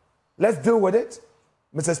unacceptable. Let's deal with it.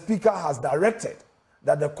 Mr. Speaker has directed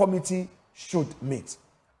that the committee should meet.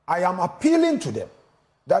 I am appealing to them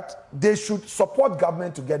that they should support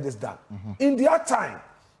government to get this done. In their time,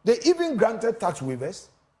 they even granted tax waivers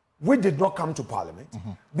which did not come to parliament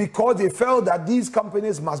because they felt that these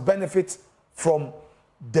companies must benefit from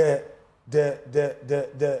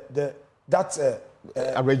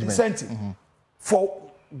incentive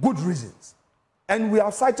for good reasons. And we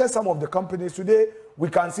have cited some of the companies today. We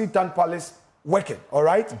can see Tan Palace working, all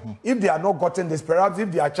right? If they are not gotten this, perhaps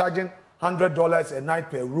if they are charging $100 a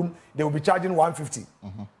night per room, they will be charging $150.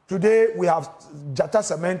 Today, we have Jata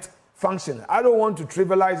Cement functioning. I don't want to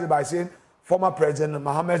trivialize it by saying former President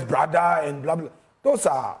Mohammed's brother and blah, blah. Those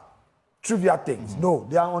are trivial things. No,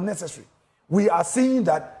 they are unnecessary. We are seeing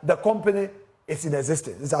that the company is in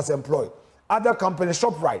existence. It's as employed. Other companies,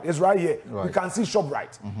 ShopRite is right here. We can see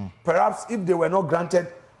ShopRite. Perhaps if they were not granted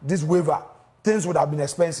this waiver, things would have been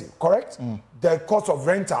expensive, correct? The cost of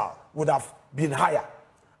rental would have been higher.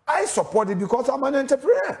 I support it because I'm an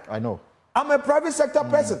entrepreneur. I know. I'm a private sector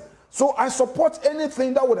person. So I support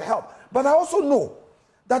anything that would help. But I also know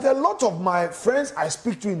that a lot of my friends I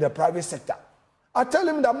speak to in the private sector are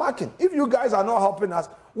telling me that, Markin, if you guys are not helping us,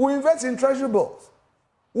 we'll invest in treasury bills.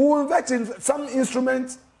 We'll invest in some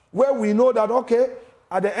instruments where we know that, okay,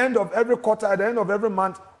 at the end of every quarter, at the end of every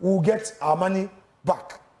month, we'll get our money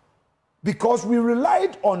back. Because we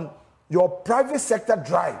relied on your private sector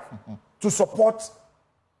drive to support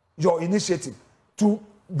your initiative, to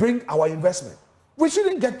bring our investment. We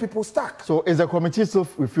shouldn't get people stuck. So is the committee still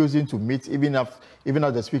refusing to meet, even as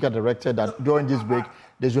the speaker directed that during this break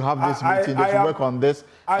they should have this meeting, they should work on this,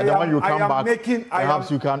 and then when you come back,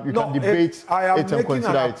 perhaps you can debate I am it and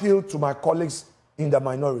consider making an appeal to my colleagues in the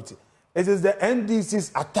minority. It is the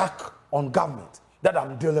NDC's attack on government that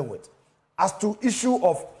I'm dealing with. As to issue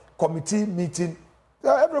of committee meeting,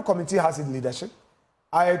 every committee has its leadership.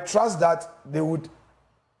 I trust that they would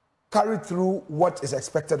carry through what is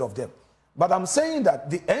expected of them. But I'm saying that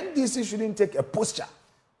the NDC shouldn't take a posture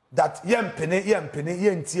that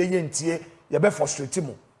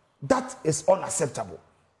that is unacceptable.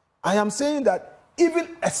 I am saying that even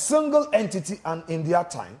a single entity and in their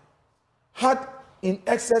time had in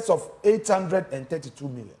excess of 832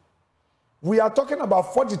 million. We are talking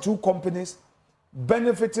about 42 companies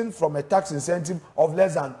benefiting from a tax incentive of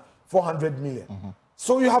less than 400 million.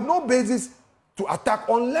 So you have no basis to attack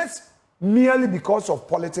unless merely because of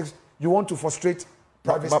politics you want to frustrate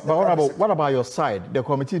private sector. But what about your side? The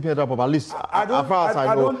committee is made up of at least, as far as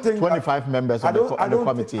I know, 25 members of the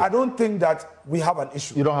committee. I don't think that we have an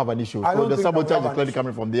issue. You don't have an issue. So the sabotage is clearly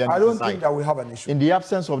coming from the NDC side. I don't think that we have an issue. In the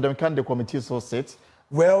absence of them, can the committee still sit?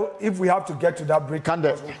 Well, if we have to get to that break, can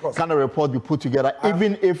the report be put together,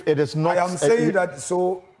 even if it is not? I am saying that,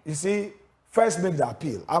 so, you see, first make the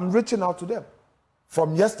appeal. I'm reaching out to them.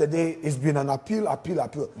 From yesterday, it's been an appeal,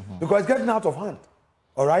 because it's getting out of hand.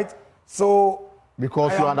 All right? So...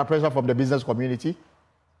 Because you're under pressure from the business community?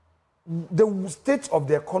 The state of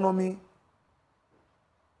the economy,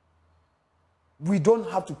 we don't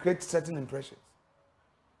have to create certain impressions.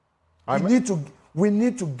 We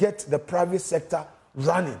need to get the private sector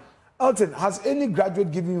running. Elton, has any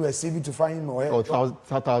graduate given you a CV to find him or her? Oh,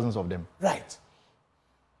 thousands of them. Right.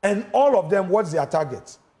 And all of them, what's their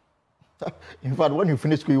target? In fact, when you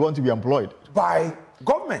finish school, you want to be employed. By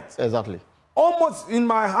government. Exactly. Almost in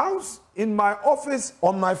my house, in my office,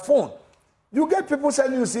 on my phone, you get people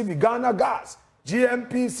sending you CV, Ghana Gas,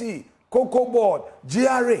 GMPC, Cocoa Board,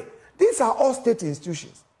 GRA. These are all state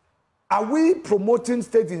institutions. Are we promoting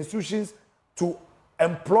state institutions to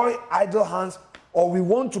employ idle hands, or we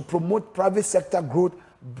want to promote private sector growth,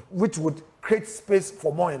 which would create space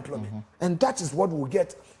for more employment? And that is what we'll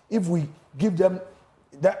get if we give them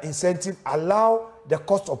that incentive, allow the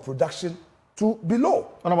cost of production to be low.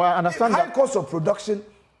 I understand high cost of production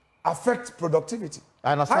affects productivity.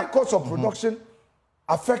 I understand. High cost of production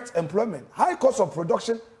affects employment. High cost of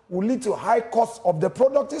production will lead to high cost of the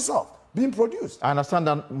product itself being produced. I understand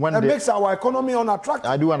that when it makes our economy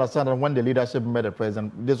unattractive. I do understand that when the leadership met the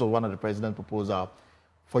president, this was one of the president's proposals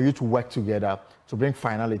for you to work together to bring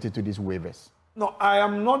finality to these waivers. No, I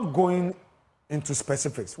am not going into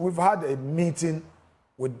specifics. We've had a meeting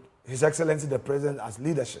with His Excellency the President as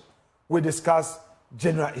leadership. We discuss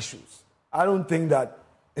general issues. I don't think that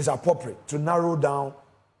it's appropriate to narrow down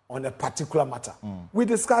on a particular matter. We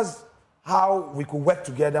discuss how we could work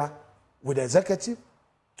together with the executive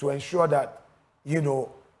to ensure that,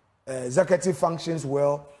 executive functions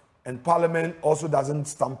well and parliament also doesn't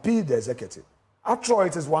stampede the executive. After all,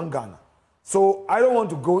 it is one Ghana. So I don't want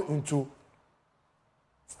to go into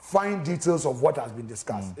fine details of what has been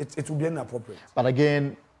discussed. It will be inappropriate. But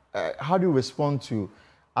again, how do you respond to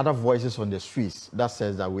other voices on the streets that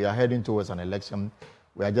says that we are heading towards an election?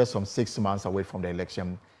 We are just some 6 months away from the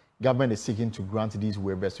election. Government is seeking to grant these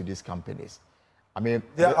waivers to these companies. I mean,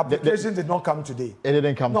 the applications did not come today. It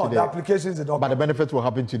didn't come today. No, the applications did not But come. the benefits will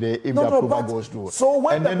happen today if the approval goes through. So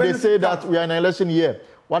when and then they say that we are in an election year.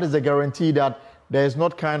 What is the guarantee that there is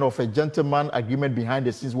not kind of a gentleman agreement behind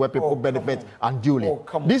the scenes where people benefit unduly?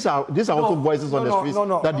 These are also voices on the streets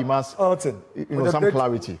that demands some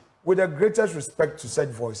clarity. With the greatest respect to such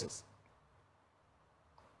voices,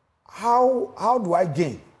 how do I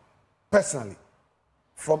gain personally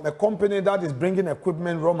from a company that is bringing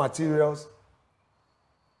equipment, raw materials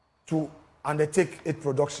to undertake its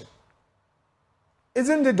production?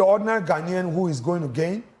 Isn't it the ordinary Ghanaian who is going to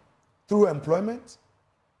gain through employment?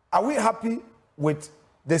 Are we happy with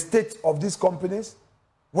the state of these companies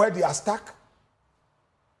where they are stuck?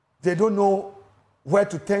 They don't know where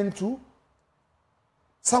to turn to.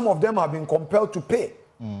 Some of them have been compelled to pay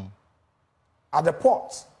at the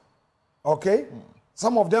ports. Okay?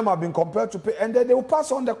 Some of them have been compelled to pay, and then they will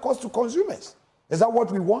pass on the cost to consumers. Is that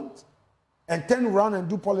what we want? And turn around and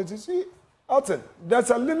do politics? See, Elton,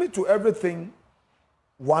 there's a limit to everything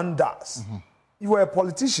one does. You are a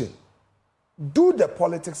politician. Do the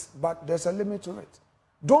politics, but there's a limit to it.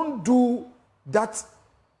 Don't do that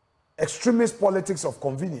extremist politics of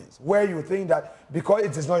convenience, where you think that because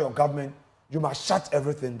it is not your government, you must shut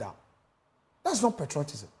everything down. That's not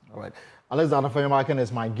patriotism. All right. Alexander Fenyomarkin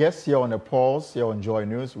is my guest here on The Pulse, here on Joy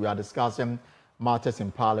News. We are discussing matters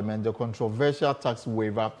in Parliament, the controversial tax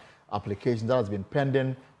waiver application that has been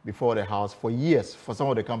pending before the House for years, for some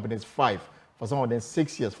of the companies 5, for some of them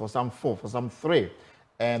 6 years, for some 4, for some 3.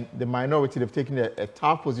 And the minority, they've taken a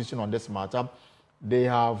tough position on this matter. They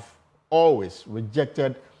have always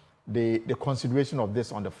rejected the consideration of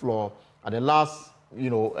this on the floor. At the last,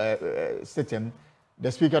 sitting,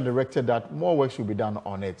 the Speaker directed that more work should be done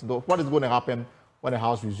on it. So what is going to happen when the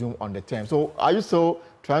House resumes on the 10th? So are you still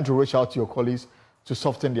trying to reach out to your colleagues to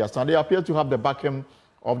soften their stand? They appear to have the backing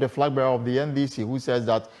of the flag bearer of the NDC, who says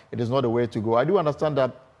that it is not the way to go. I do understand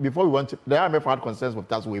that before we went to, the IMF had concerns with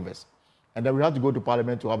tax waivers, and then we had to go to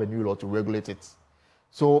Parliament to have a new law to regulate it.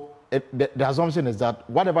 So the assumption is that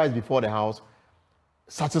whatever is before the House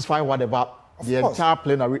satisfy whatever the entire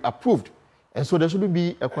plenary approved. And so there shouldn't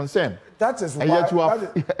be a concern. That is why,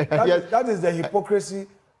 that is the hypocrisy.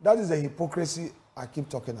 That is the hypocrisy I keep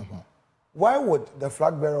talking about. Why would the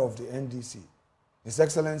flag bearer of the NDC, His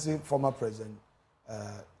Excellency, former President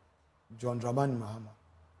John Dramani Mahama,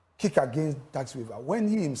 kick against tax waiver when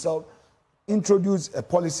he himself introduced a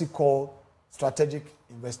policy called strategic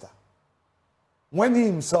investor? When he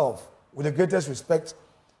himself, with the greatest respect,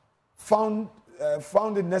 found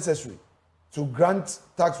it necessary to grant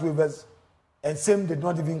tax waivers, and same did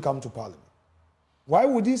not even come to Parliament. Why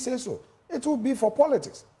would he say so? It would be for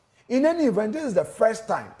politics. In any event, this is the first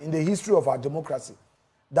time in the history of our democracy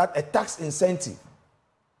that a tax incentive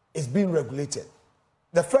is being regulated.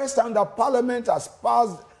 The first time that Parliament has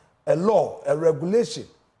passed a law, a regulation,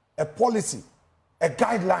 a policy, a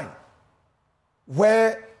guideline,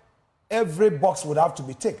 where every box would have to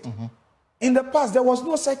be ticked. In the past, there was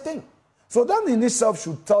no such thing. So that in itself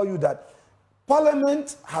should tell you that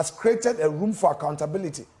Parliament has created a room for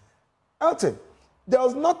accountability. Elton, there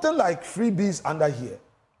was nothing like freebies under here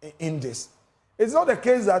in this. It's not the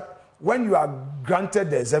case that when you are granted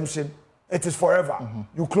the exemption, it is forever.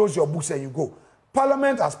 You close your books and you go.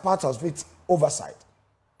 Parliament, as part of its oversight,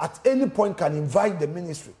 at any point can invite the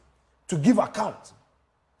ministry to give account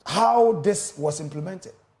how this was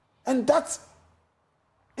implemented. And that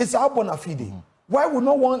is our bona fide. Why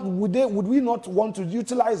would we not want to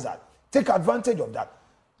utilize that? Take advantage of that.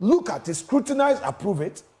 Look at it, scrutinize, approve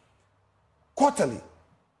it quarterly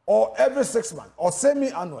or every 6 months or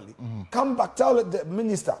semi-annually. Come back, tell the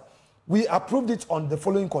minister, we approved it on the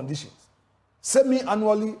following conditions.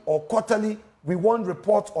 Semi-annually or quarterly, we want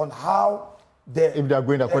report on how if they are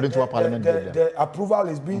going according to what Parliament did. The approval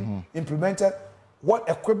is being implemented, what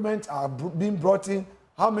equipment are being brought in,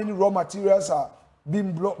 how many raw materials are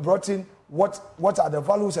being brought in, what are the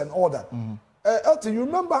values and all that. Elton, you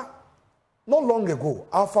remember, not long ago,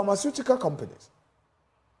 our pharmaceutical companies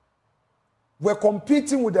were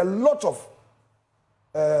competing with a lot of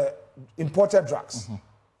imported drugs.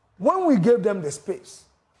 When we gave them the space,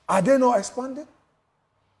 are they not expanding?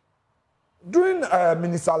 During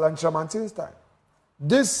Minister Alan Chamantin's time,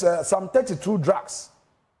 this some 32 drugs,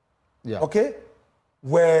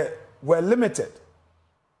 were limited.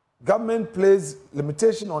 Government placed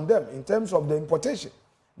limitation on them in terms of the importation,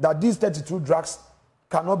 that these 32 drugs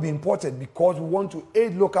cannot be imported because we want to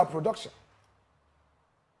aid local production.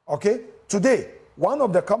 Okay? Today, one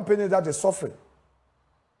of the companies that is suffering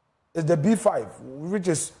is the B5, which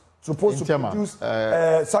is supposed to produce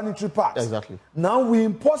sanitary parts. Exactly. Now we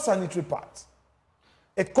import sanitary parts.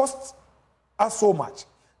 It costs us so much.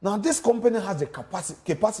 Now this company has the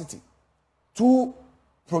capacity to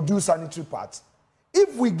produce sanitary parts.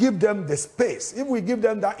 If we give them the space, if we give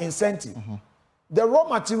them that incentive, the raw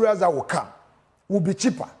materials that will come will be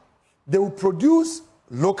cheaper. They will produce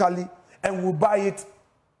locally and will buy it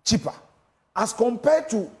cheaper, as compared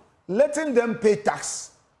to letting them pay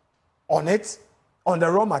tax on it, on the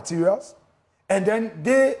raw materials, and then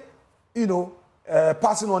they,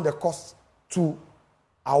 passing on the cost to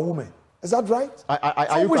our women. Is that right?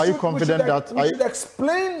 Are you confident that we should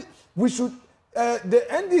explain? We should. The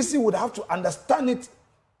NDC would have to understand it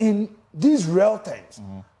in these real terms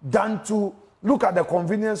than to look at the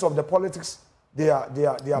convenience of the politics they are.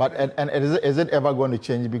 But is it ever going to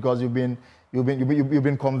change? Because you've been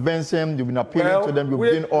convincing, you've been appealing to them, you've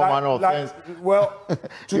been all manner of things. Well,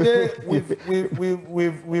 today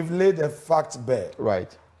we've laid a fact bare.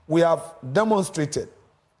 Right. We have demonstrated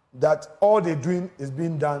that all they're doing is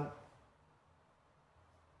being done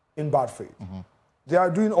in bad faith. They are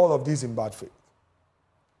doing all of these in bad faith.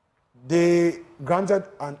 They granted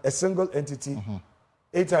a single entity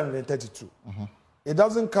 832. It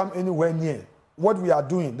doesn't come anywhere near what we are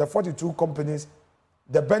doing. The 42 companies,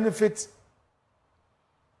 the benefits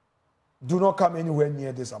do not come anywhere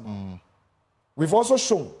near this amount. We've also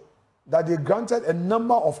shown that they granted a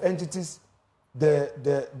number of entities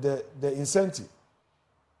the incentive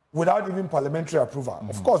without even parliamentary approval.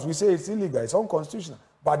 Of course, we say it's illegal, it's unconstitutional,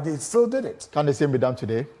 but they still did it. Can the same be done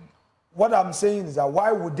today? What I'm saying is that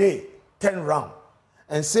why would they turn around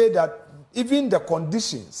and say that even the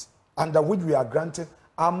conditions under which we are granted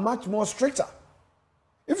are much more stricter?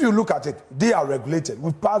 If you look at it, they are regulated.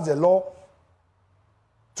 We passed a law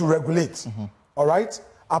to regulate. All right?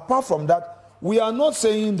 Apart from that, we are not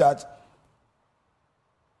saying that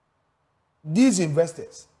these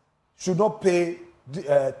investors should not pay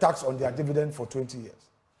tax on their dividend for 20 years.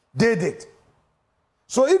 They did.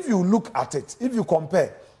 So if you look at it, if you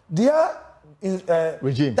compare, their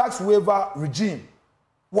tax waiver regime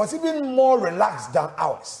was even more relaxed than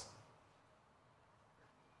ours.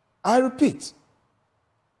 I repeat,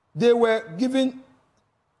 they were given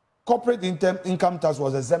corporate income tax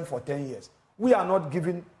was exempt for 10 years. We are not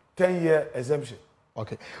giving 10-year exemption.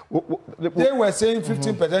 Okay. They were saying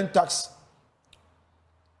 15% tax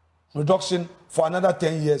reduction for another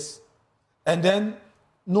 10 years, and then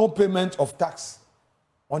no payment of tax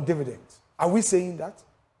on dividends. Are we saying that?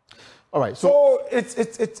 All right. So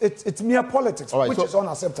it's mere politics, right, which is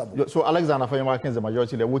unacceptable. So Alexander Afenyomarkin is the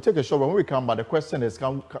majority leader. We'll take a short break. When we come back, the question is,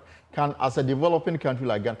 can as a developing country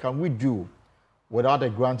like Ghana, can we do without a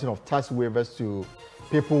granting of tax waivers to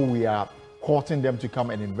people we are courting them to come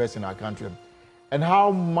and invest in our country? And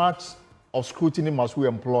how much of scrutiny must we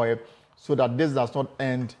employ so that this does not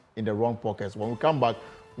end in the wrong pockets? When we come back,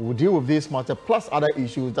 we'll deal with this matter plus other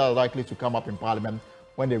issues that are likely to come up in Parliament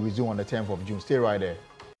when they resume on the 10th of June. Stay right there.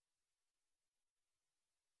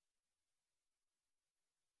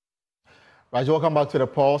 Right, welcome back to the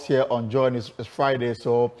pulse here on Join. It's Friday,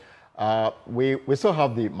 so we still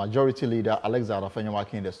have the majority leader, Alexander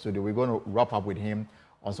Afenyomarkin, in the studio. We're going to wrap up with him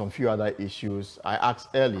on some few other issues. I asked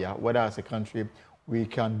earlier whether as a country we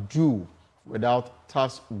can do without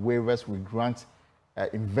tax waivers we grant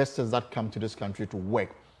investors that come to this country to work.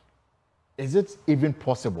 Is it even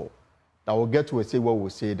possible that we'll get to a stage where we'll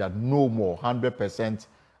say that no more 100%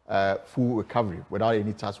 full recovery without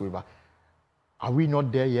any tax waiver? Are we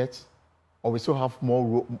not there yet? Or we still have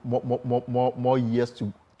more years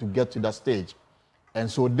to get to that stage? And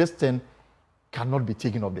so this thing cannot be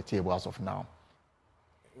taken off the table as of now.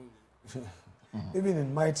 Even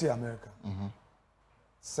in mighty America,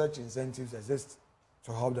 such incentives exist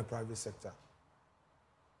to help the private sector.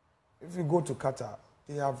 If you go to Qatar,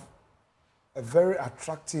 they have a very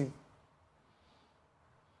attractive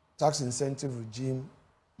tax incentive regime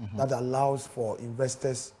that allows for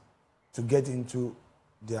investors to get into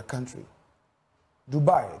their country.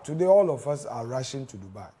 Dubai, today all of us are rushing to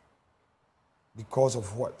Dubai because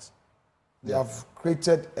of what? They have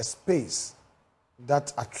created a space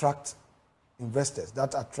that attracts investors,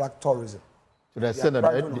 that attract tourism. So they're saying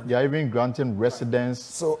that they are even granting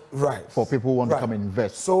residence for people who want to come and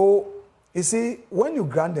invest. So, you see, when you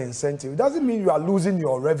grant the incentive, it doesn't mean you are losing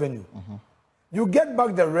your revenue. You get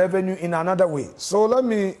back the revenue in another way. So let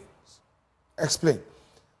me explain.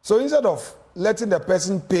 So instead of letting the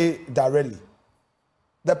person pay directly,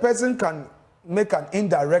 the person can make an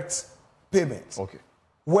indirect payment. Okay.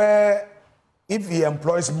 Where if he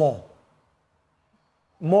employs more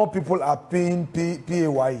people are paying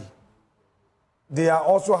PAYE. They are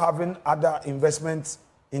also having other investments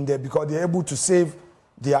in there because they're able to save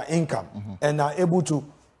their income and are able to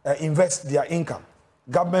invest their income.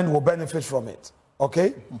 Government will benefit from it.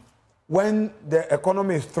 Okay? When the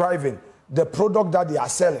economy is thriving, the product that they are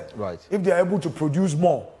selling, if they are able to produce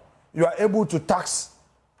more, you are able to tax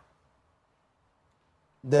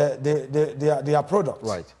their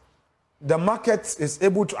products. The market is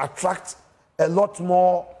able to attract a lot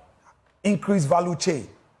more increased value chain.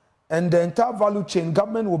 And the entire value chain,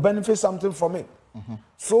 government will benefit something from it.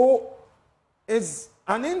 So it's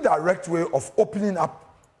an indirect way of opening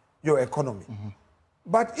up your economy.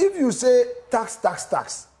 But if you say tax,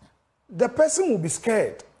 the person will be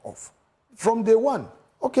scared of from day one.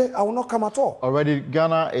 Okay, I will not come at all. Already,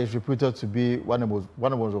 Ghana is reputed to be one of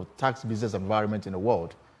the most tax business environment in the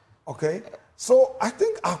world. Okay, so I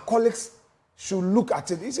think our colleagues should look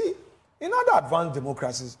at it. You see, in other advanced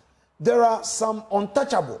democracies, there are some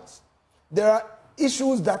untouchables. There are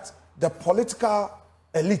issues that the political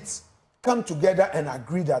elites come together and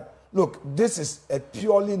agree that, look, this is a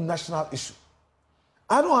purely national issue.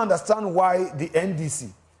 I don't understand why the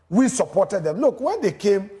NDC, we supported them. Look, when they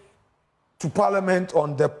came to Parliament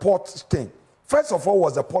on the port thing, first of all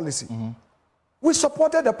was the policy. We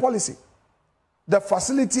supported the policy. The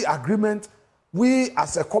facility agreement, we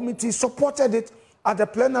as a committee supported it at the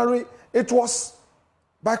plenary. It was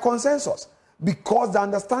by consensus because the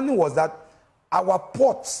understanding was that our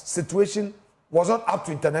port situation was not up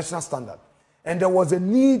to international standard. And there was a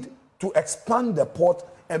need to expand the port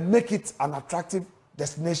and make it an attractive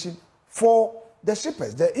destination for the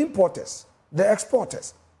shippers, the importers, the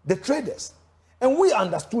exporters, the traders. And we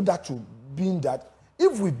understood that to mean that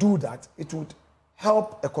if we do that, it would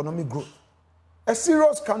help economic growth. A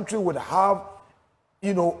serious country would have,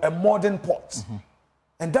 you know, a modern port.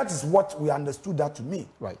 And that is what we understood that to mean.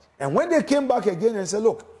 Right. And when they came back again and said,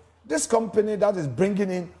 look, this company that is bringing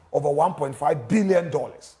in over $1.5 billion,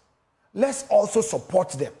 let's also support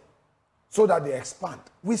them so that they expand.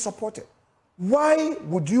 We support it. Why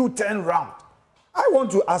would you turn round? I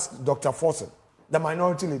want to ask Dr. Forson, the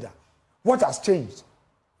minority leader, what has changed?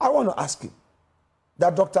 I want to ask him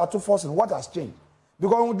that Dr. Forson, what has changed?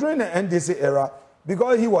 Because during the NDC era,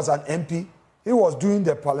 because he was an MP, he was doing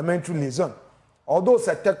the parliamentary liaison. Although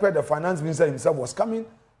Setekwe, the finance minister himself, was coming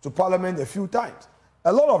to parliament a few times.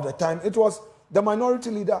 A lot of the time, it was the minority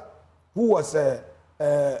leader who was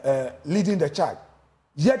leading the charge.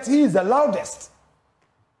 Yet he is the loudest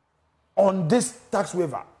on this tax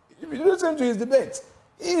waiver. If you listen to his debates,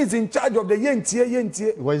 he is in charge of the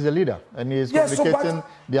yentie. Well, he's the leader, and he is Yes, communicating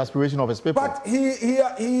the aspiration of his people. But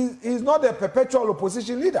he's not a perpetual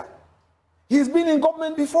opposition leader. He's been in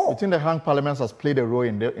government before. You think the hung parliament has played a role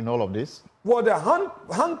in all of this? Well, the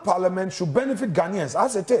hung parliament should benefit Ghanaians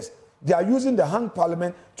as it is. They are using the hung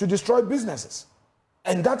parliament to destroy businesses.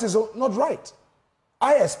 And that is not right.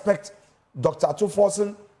 I expect Dr.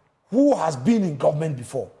 Forson, who has been in government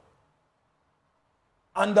before,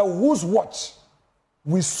 under whose watch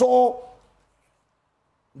we saw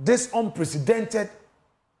this unprecedented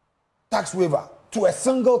tax waiver to a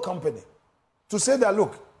single company, to say that,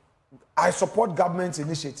 look, I support government's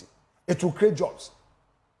initiative. It will create jobs.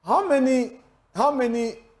 How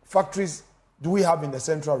many factories do we have in the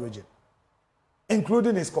central region,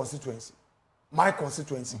 including his constituency, my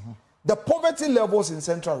constituency? The poverty levels in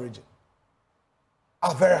central region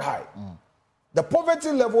are very high. The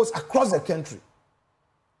poverty levels across the country.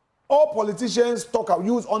 All politicians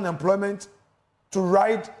use unemployment to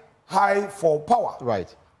ride high for power.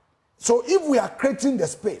 Right. So if we are creating the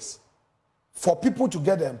space for people to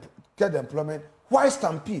get employment, why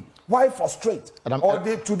stampede? Why frustrate?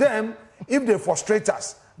 To them, if they frustrate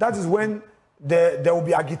us, that is when there will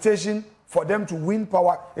be agitation for them to win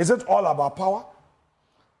power. Is it all about power?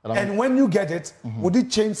 And when you get it, would it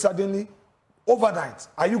change suddenly, overnight?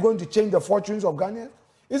 Are you going to change the fortunes of Ghana?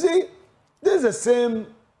 You see, this is the same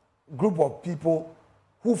group of people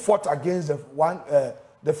who fought against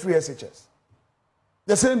the free SHS.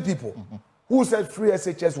 The same people who said free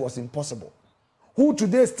SHS was impossible, who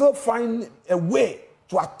today still find a way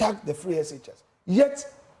to attack the free SHS.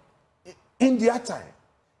 Yet, in their time,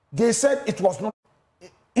 they said it was not.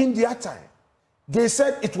 In their time, they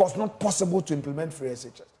said it was not possible to implement free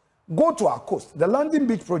SHS. Go to our coast, the Landing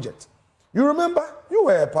Beach project. You remember, you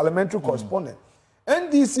were a parliamentary correspondent.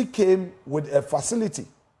 NDC came with a facility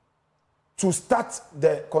to start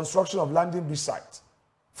the construction of Landing Beach site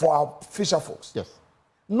for our fisher folks. Yes.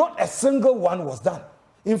 Not a single one was done.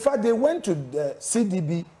 In fact, they went to the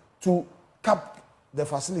CDB to cap the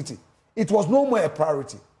facility. It was no more a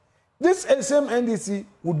priority. This same NDC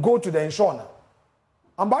would go to the insurer.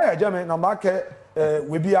 And by a German,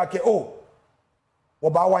 we be oh,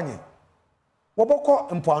 Wabawanye. Waboko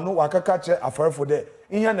Mpano, Wakakache, a for there.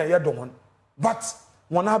 In Yana but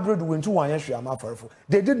one hybrid went to one year.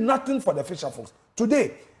 They did nothing for the fisher folks.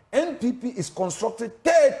 Today, NPP is constructed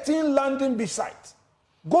 13 landing beach sites.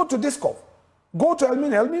 Go to Discof. Go to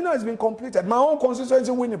Elmina. Elmina has been completed. My own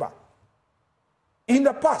constituency, Winneba. In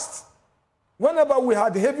the past, whenever we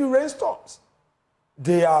had heavy rainstorms,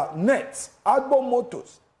 their nets, outboard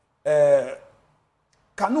motors,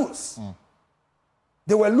 canoes,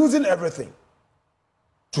 they were losing everything.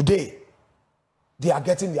 Today, they are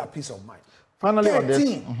getting their peace of mind. Finally,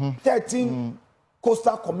 13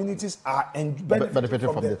 coastal communities are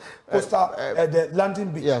benefiting from the coastal the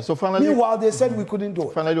landing beach. Yeah, so finally, meanwhile, they said we couldn't do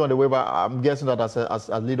it. Finally, on the waiver, I'm guessing that as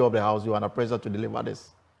a leader of the House, you are under pressure to deliver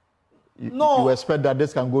this. You expect that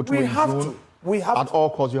this can go through in June? We have at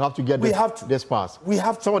all costs, you have to get this passed. We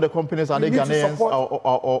have to. Some of the companies, are they Ghanaians or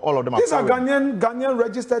all of them? These are Ghanaian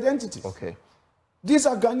registered entities. Okay. These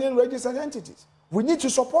are Ghanaian registered entities. We need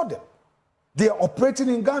to support them. They are operating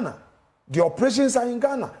in Ghana. The operations are in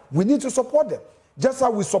Ghana. We need to support them. Just as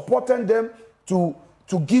we supported them to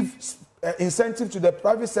give incentive to the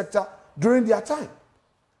private sector during their time.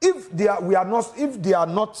 If they are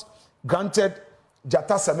not granted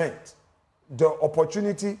Jakpa Cement the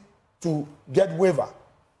opportunity to get waiver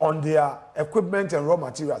on their equipment and raw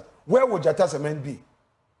materials, where would Jakpa Cement be?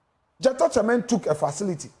 Jakpa Cement took a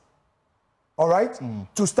facility, all right,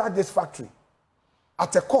 to start this factory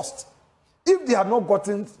at a cost. If they had not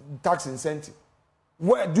gotten tax incentive,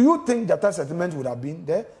 where do you think the tax settlement would have been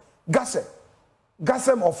there?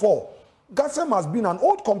 Gassem of all. Gassem has been an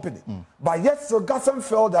old company, but yet so Gassem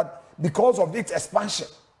felt that because of its expansion,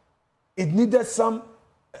 it needed some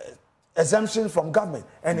exemption from government,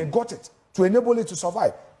 and it got it to enable it to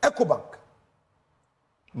survive. EcoBank.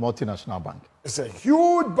 Multinational bank. It's a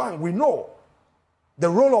huge bank. We know the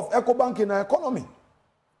role of EcoBank in our economy.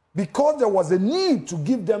 Because there was a need to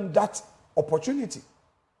give them that opportunity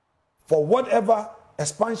for whatever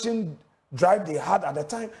expansion drive they had at the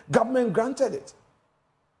time, government granted it.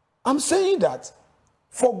 I'm saying that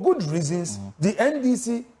for good reasons, the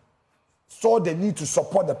NDC saw the need to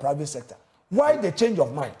support the private sector. Why the change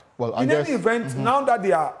of mind? Well, in any event, now that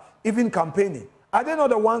they are even campaigning, are they not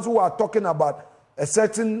the ones who are talking about a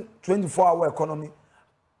certain 24-hour economy?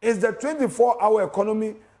 Is the 24-hour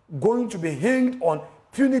economy going to be hinged on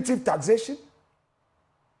punitive taxation?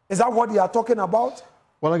 Is that what they are talking about?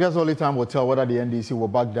 Well, I guess only time will tell whether the NDC will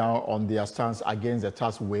back down on their stance against the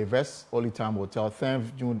tax waivers. Only time will tell.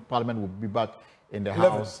 10th June, Parliament will be back in the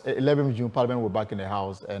House. 11th June, Parliament will be back in the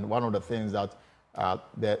House. And one of the things that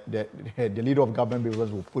the leader of government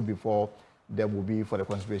papers will put before them will be for the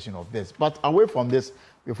consideration of this. But away from this,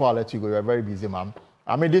 before I let you go, you're a very busy man.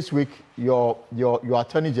 I mean, this week, your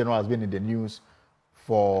Attorney General has been in the news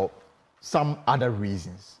for some other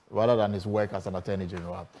reasons, rather than his work as an Attorney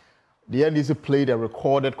General. The NDC played a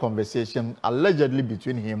recorded conversation allegedly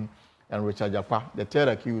between him and Richard Jakpa, the third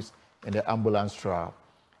accused in the ambulance trial.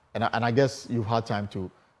 And I guess you've had time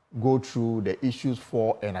to go through the issues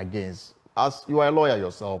for and against. As you are a lawyer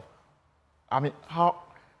yourself, I mean,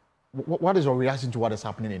 what is your reaction to what is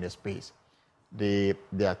happening in the space? The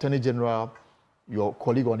Attorney General, your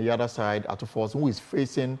colleague on the other side, Atufos, who is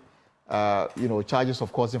facing charges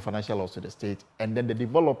of causing financial loss to the state, and then the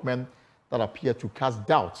development that appear to cast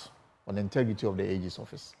doubt on the integrity of the AG's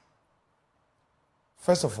office?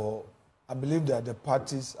 First of all, I believe that the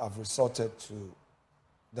parties have resorted to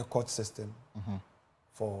the court system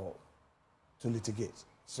to litigate.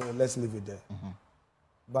 So let's leave it there.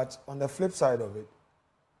 But on the flip side of it,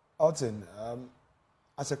 Alton,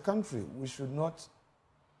 as a country, we should not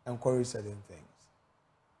encourage certain things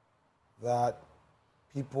that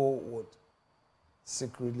people would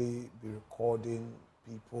secretly be recording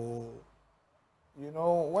people. You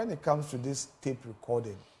know, when it comes to this tape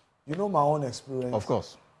recording, you know my own experience. Of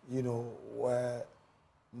course. You know, where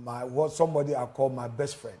what somebody I call my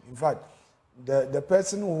best friend. In fact, the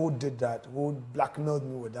person who did that, who blackmailed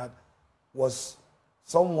me with that, was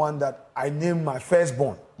someone that I named my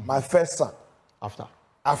firstborn, my first son.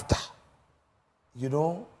 After. You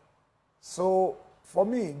know? So, for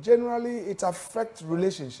me, generally, it affects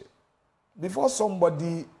relationship. Before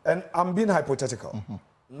somebody, and I'm being hypothetical,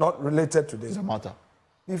 not related to this matter.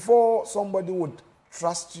 Before somebody would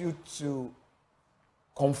trust you to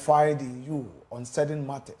confide in you on certain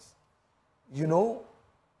matters, you know,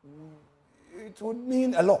 it would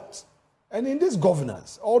mean a lot. And in this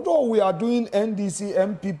governance, although we are doing NDC,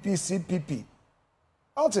 MPP, CPP,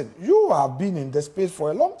 Alton, you have been in the space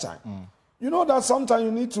for a long time. You know that sometimes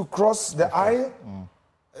you need to cross the aisle,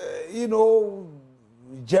 you know,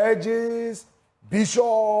 judges,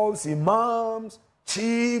 bishops, imams,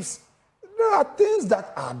 chiefs. There are things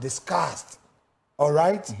that are discussed, all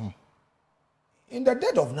right, in the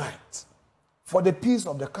dead of night for the peace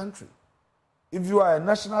of the country. If you are a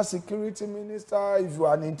national security minister, if you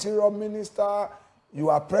are an interior minister, you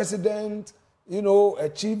are president, you know, a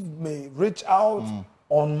chief may reach out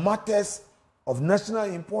on matters of national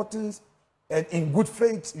importance, and in good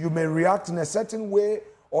faith, you may react in a certain way,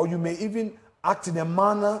 or you may even act in a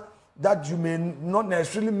manner that you may not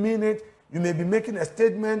necessarily mean it. You may be making a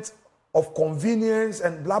statement of convenience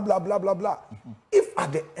and blah, blah, blah, blah, blah. If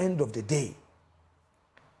at the end of the day,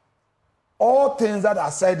 all things that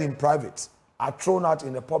are said in private are thrown out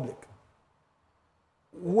in the public,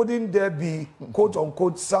 wouldn't there be, quote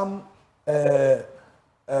unquote, some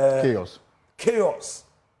chaos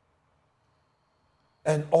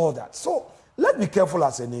and all that? So let's be careful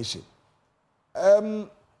as a nation.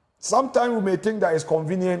 Sometimes we may think that it's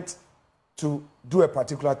convenient to do a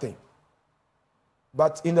particular thing,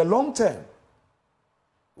 but in the long term,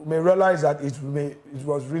 we may realize that it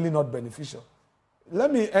was really not beneficial.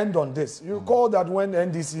 Let me end on this. You recall that when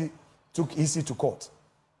NDC took EC to court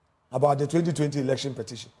about the 2020 election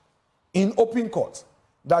petition, in open court,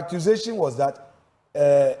 the accusation was that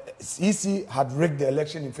EC had rigged the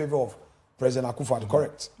election in favor of President Akufo-Addo,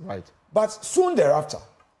 correct? Right. But soon thereafter,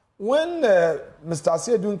 when Mr.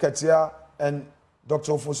 Asiedun Ketia and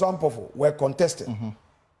Dr. Ofosu Ampofo were contested,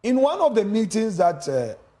 in one of the meetings that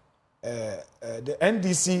the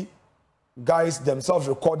NDC guys themselves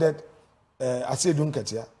recorded Asedun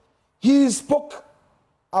Ketia. He spoke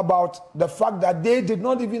about the fact that they did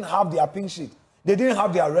not even have their pin sheet. They didn't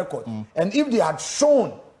have their record. And if they had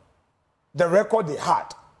shown the record they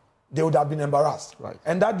had, they would have been embarrassed. Right.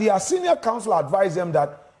 And that their senior counsel advised them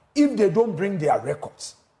that if they don't bring their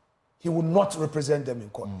records, he would not represent them in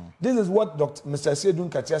court. This is what Mr. Asedun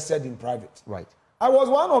Ketia said in private. Right. I was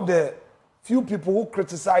one of the few people who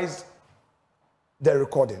criticized the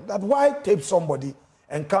recording. That why tape somebody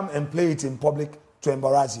and come and play it in public to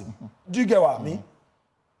embarrass him? Do you get what I mean?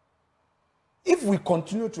 If we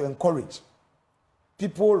continue to encourage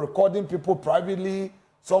people recording people privately,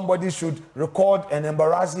 somebody should record and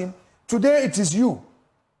embarrass him. Today it is you.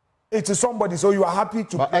 It is somebody, so you are happy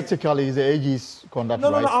to. But play. ethically, is the AG's conduct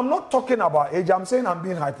No, right? no, I'm not talking about age. I'm saying I'm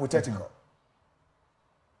being hypothetical.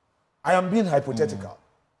 I am being hypothetical.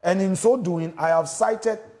 And in so doing, I have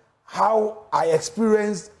cited how I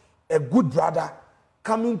experienced a good brother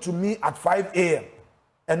coming to me at 5 a.m.,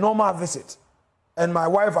 a normal visit. And my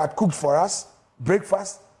wife had cooked for us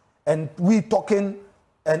breakfast, and we talking,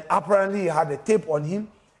 and apparently he had a tape on him,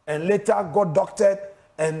 and later got doctored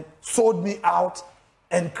and sold me out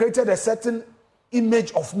and created a certain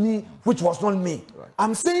image of me which was not me. Right.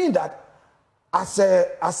 I'm saying that as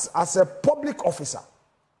a public officer,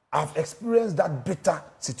 I've experienced that bitter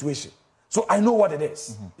situation. So I know what it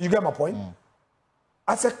is. You get my point?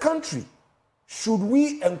 As a country, should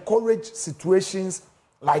we encourage situations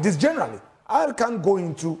like this generally? I can't go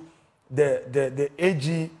into the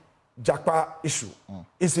AG Jakpa issue.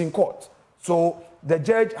 It's in court. So the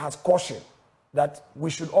judge has cautioned that we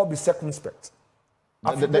should all be circumspect.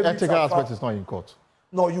 The ethical aspect is not in court.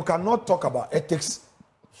 No, you cannot talk about ethics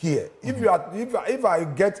here. If I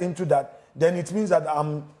get into that, then it means that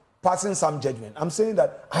I'm passing some judgment. I'm saying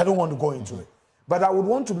that I don't want to go into it. But I would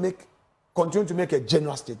want to continue to make a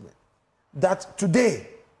general statement that today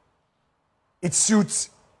it suits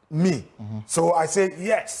me. So I say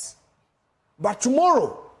yes. But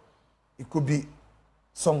tomorrow it could be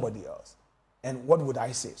somebody else. And what would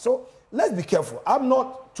I say? So let's be careful. I'm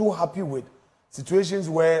not too happy with situations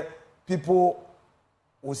where people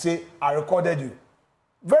will say, I recorded you.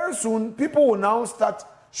 Very soon, people will now start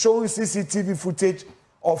showing CCTV footage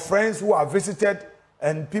of friends who have visited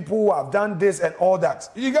and people who have done this and all that.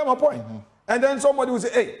 You get my point? And then somebody will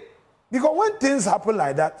say, hey, because when things happen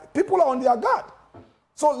like that, people are on their guard.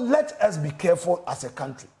 So let us be careful as a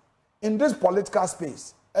country in this political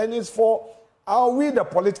space. And it's for we, the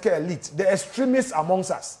political elite, the extremists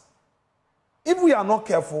amongst us. If we are not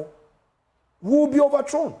careful, we will be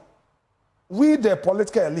overthrown. We, the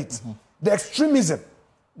political elite, the extremism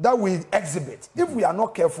that we exhibit, if we are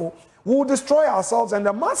not careful, we will destroy ourselves and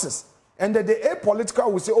the masses. And the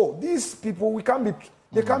apolitical will say, oh, these people,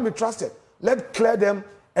 they can't be trusted. Let's clear them,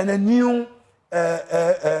 and a new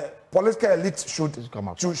political elite should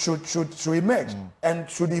emerge and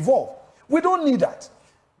should evolve. We don't need that.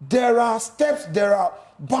 There are steps, there are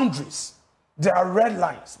boundaries, there are red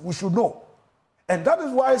lines we should know. And that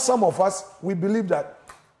is why some of us, we believe that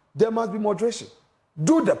there must be moderation.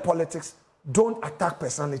 Do the politics, don't attack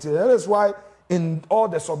personality. That is why in all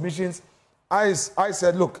the submissions, I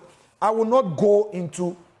said, look, I will not go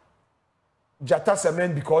into Jata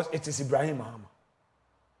Semen because it is Ibrahim Mahama.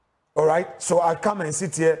 All right? So I come and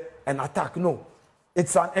sit here and attack. No.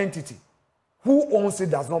 It's an entity. Who owns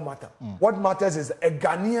it does not matter. What matters is a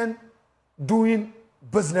Ghanaian doing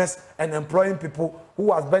business and employing people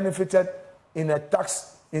who has benefited in a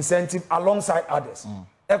tax incentive alongside others.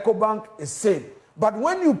 EcoBank is same. But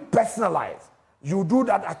when you personalize, you do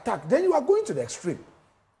that attack, then you are going to the extreme.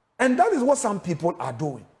 And that is what some people are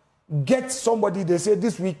doing. Get somebody, they say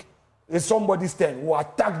this week is somebody's turn, who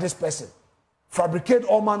attack this person. Fabricate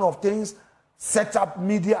all manner of things, set up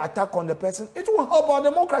media attack on the person. It will help our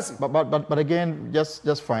democracy. But again,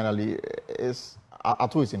 just finally,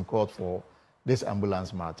 Atu is in court for this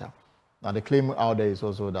ambulance matter. Now the claim out there is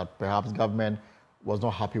also that perhaps government was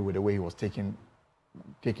not happy with the way he was taking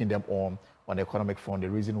them on the economic front. The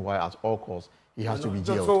reason why, at all costs, he has to be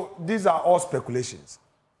jailed. So these are all speculations.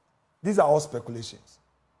 These are all speculations,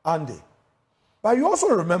 aren't they? But you also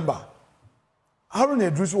remember, Harun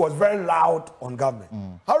Idrisu was very loud on government.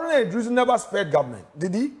 Harun Idrisu never spared government,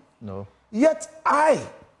 did he? No. Yet I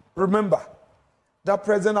remember that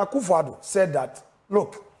President Akufo-Addo said that,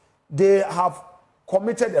 look, they have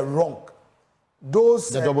committed a wrong.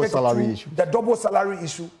 The double salary issue. The double salary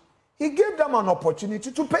issue. He gave them an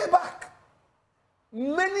opportunity to pay back.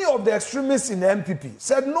 Many of the extremists in the MPP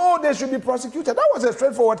said, no, they should be prosecuted. That was a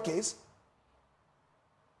straightforward case.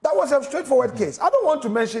 That was a straightforward case. I don't want to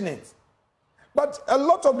mention it. But a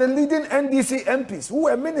lot of the leading NDC MPs who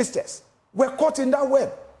were ministers were caught in that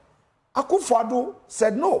web. Akufo-Addo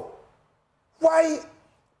said no. Why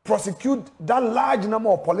prosecute that large number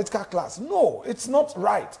of political class? No, it's not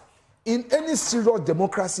right. In any serious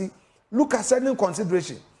democracy, look at certain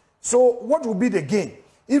consideration. So what will be the gain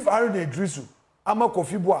if Aaron Idrisu, Ama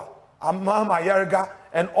Kofi-Boa, Ama Yarga,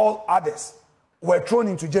 and all others were thrown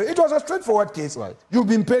into jail? It was a straightforward case. Right. You've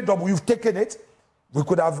been paid double, you've taken it. We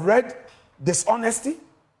could have read dishonesty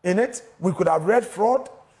in it. We could have read fraud.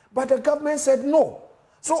 But the government said no.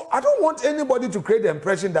 So I don't want anybody to create the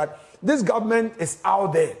impression that this government is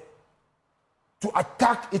out there to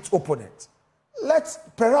attack its opponent. Let's,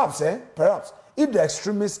 perhaps, if the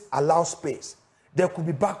extremists allow space, there could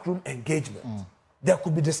be backroom engagement. There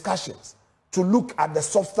could be discussions to look at the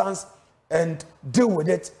substance and deal with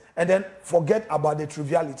it and then forget about the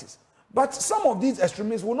trivialities. But some of these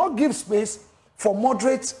extremists will not give space for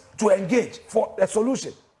moderates to engage for a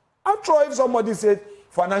solution. After all, if somebody said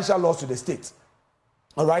financial loss to the state,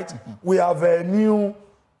 all right, we have a new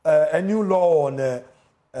law on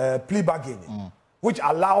plea bargaining, which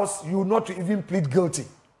allows you not to even plead guilty.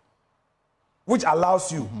 Which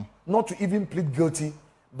allows you not to even plead guilty,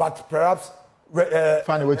 but perhaps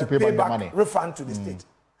find a way to pay back the money. Refund to the state.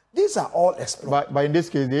 These are all explored. But in this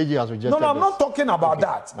case, the AG has rejected No, I'm this. not talking about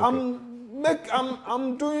that. Okay.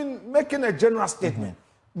 I'm making a general statement.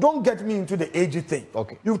 Don't get me into the AG thing.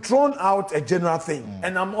 Okay. You've thrown out a general thing,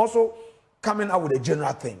 and I'm also coming out with a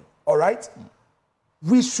general thing. All right?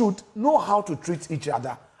 We should know how to treat each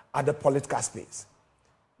other at the political space.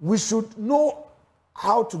 We should know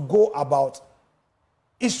how to go about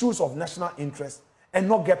issues of national interest and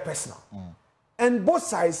not get personal. And both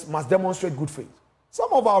sides must demonstrate good faith.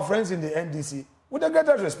 Some of our friends in the NDC, with the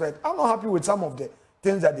greatest respect, I'm not happy with some of the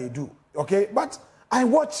things that they do, okay? But I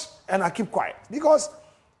watch and I keep quiet because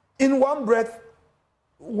in one breath,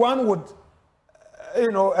 one would,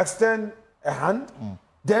 extend a hand.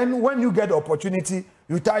 Then when you get the opportunity,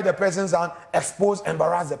 you tie the person's hand, expose,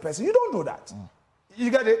 embarrass the person. You don't do that. You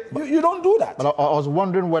get it? You don't do that. But I was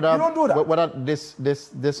wondering whether, You don't do that. whether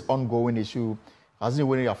this ongoing issue hasn't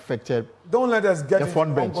really affected Don't let us get the into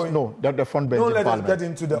front bench. ongoing. No, the front bench Don't in let us Parliament. get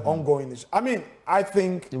into the ongoing issue. I mean, I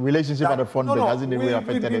think The relationship at the front bench hasn't really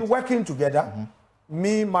affected We've been it. working together.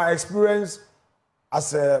 Me, my experience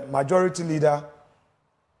as a majority leader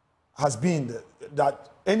has been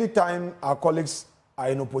that anytime our colleagues are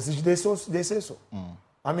in opposition, they say so.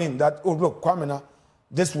 I mean that, oh look, Kwamena,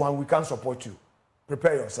 this one we can't support you.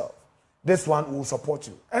 Prepare yourself. This one will support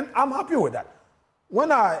you. And I'm happy with that. When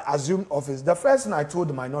I assumed office, the first thing I told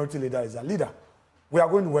the minority leader is that, leader, we are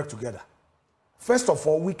going to work together. First of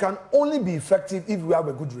all, we can only be effective if we have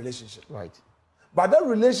a good relationship. Right. But that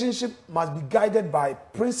relationship must be guided by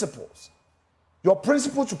principles. Your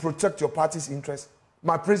principle to protect your party's interests,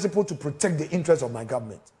 my principle to protect the interests of my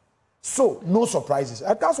government. So, no surprises.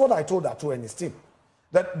 And that's what I told Ato and his team.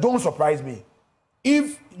 That don't surprise me.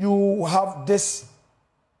 If you have this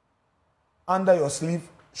under your sleeve,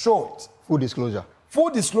 show it. Full disclosure. Full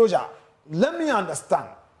disclosure. Let me understand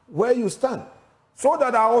where you stand so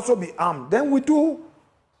that I also be armed. Then we do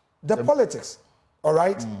the politics. All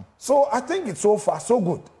right? So I think it's so far, so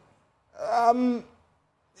good.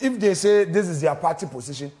 If they say this is their party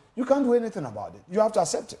position, you can't do anything about it. You have to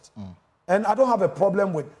accept it. And I don't have a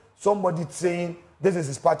problem with somebody saying this is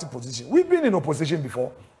his party position. We've been in opposition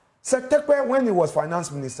before. Sektekwe, when he was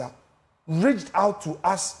finance minister, reached out to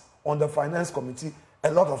us on the finance committee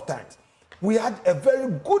a lot of times. We had a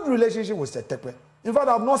very good relationship with Sektekwe. In fact,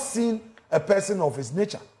 I've not seen a person of his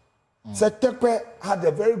nature. Sektekwe had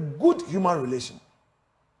a very good human relation.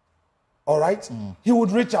 All right? He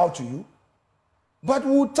would reach out to you, but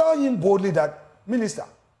we would tell him boldly that, Minister,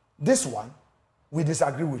 this one, we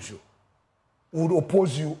disagree with you. We would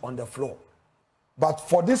oppose you on the floor. But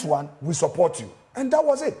for this one, we support you. And that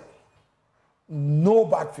was it. No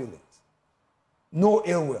bad feelings. No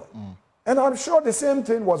ill will. And I'm sure the same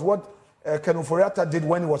thing was what Ken Ofori-Atta did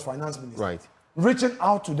when he was finance minister. Right. Reaching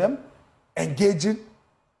out to them, engaging.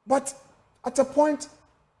 But at a point,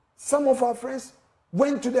 some of our friends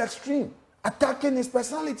went to the extreme, attacking his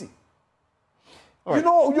personality. All right. You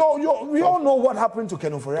know, we all know what happened to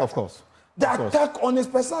Ken Ofori-Atta. Of course. The attack on his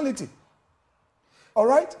personality. All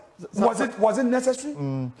right? Was it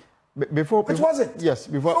necessary? Before It wasn't. Yes,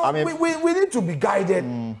 before. So I mean, we need to be guided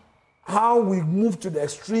how we move to the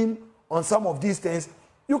extreme on some of these things.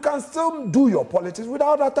 You can still do your politics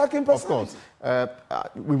without attacking personality. of course,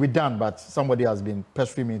 we're done, but somebody has been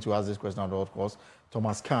pestering me to ask this question, of course.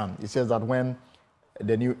 Thomas Khan. He says that when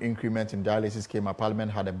the new increment in dialysis came up,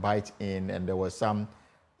 Parliament had a bite in, and there were some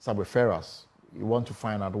referrals. You want to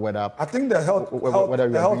find out whether I think the health whether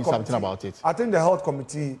we are doing something committee, about it. I think the health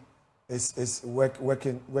committee is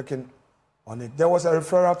working on it. There was a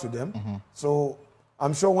referral to them, so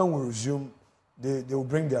I'm sure when we resume, they will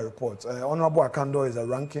bring their reports. Honorable Akando is a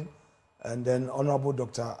ranking, and then Honorable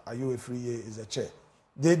Dr. Ayu Efriye is a chair.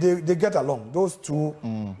 They get along. Those two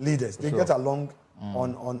leaders, they get along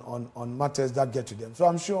on matters that get to them. So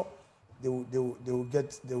I'm sure they will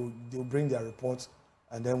bring their reports,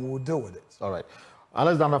 and then we'll deal with it. All right.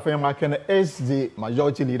 Alexander Fenmaken is the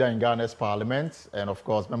majority leader in Ghana's parliament, and of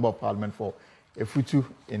course, member of parliament for Efutu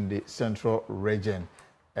in the Central Region.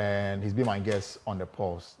 And he's been my guest on the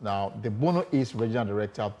pulse. Now, the Bono East Regional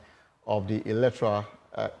Director of the Electoral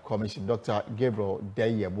Commission, Dr. Gabriel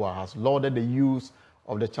Deyebua, has lauded the use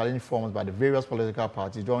of the challenge forms by the various political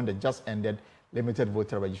parties during the just-ended limited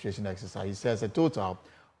voter registration exercise. He says a total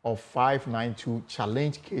of 592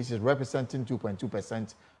 challenge cases representing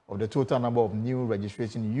 2.2% of the total number of new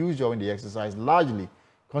registration used during the exercise largely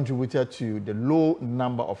contributed to the low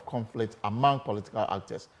number of conflicts among political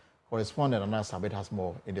actors. Correspondent Anna Sabit has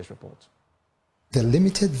more in this report. The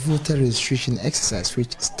limited voter registration exercise,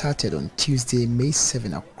 which started on Tuesday, May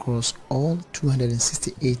 7 across all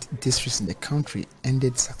 268 districts in the country,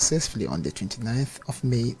 ended successfully on the 29th of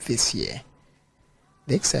May this year.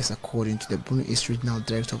 The exercise, according to the Bono East Regional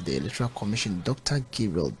Director of the Electoral Commission, Dr.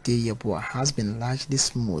 Gabriel Deyebua, has been largely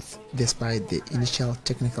smooth despite the initial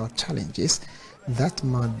technical challenges that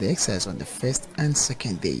marked the exercise on the first and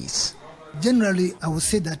second days. Generally, I would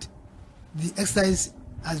say that the exercise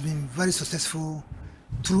has been very successful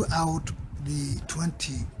throughout the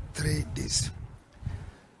 23 days.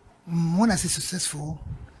 When I say successful,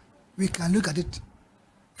 we can look at it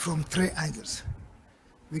from three angles.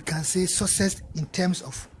 We can say success in terms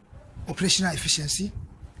of operational efficiency,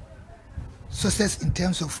 success in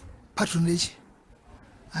terms of patronage,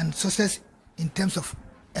 and success in terms of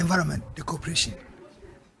environment, the cooperation,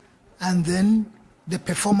 and then the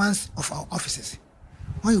performance of our officers.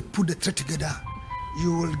 When you put the three together,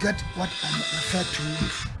 you will get what I refer to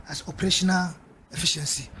as operational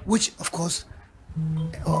efficiency, which of course,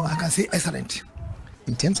 I can say excellent.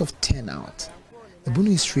 In terms of turnout, the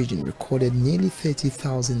Bono East region recorded nearly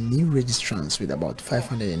 30,000 new registrants with about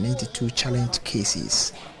 592 challenge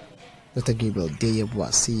cases. Dr. Gabriel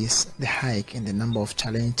Deyebua says the hike in the number of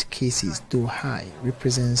challenge cases, though high,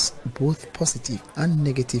 represents both positive and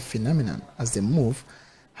negative phenomenon, as the move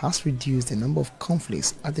has reduced the number of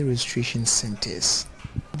conflicts at the registration centers.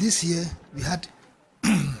 This year we had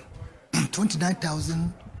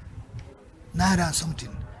 29,900 and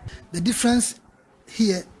something. The difference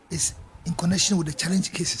here is in connection with the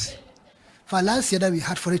challenge cases. For last year that we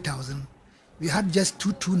had 40,000, we had just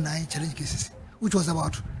 229 challenge cases, which was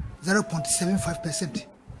about 0.75%.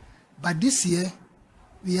 But this year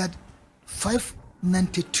we had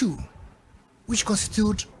 592, which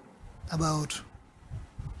constitute about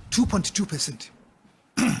 2.2%.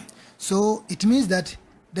 So it means that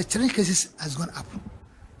the challenge cases has gone up,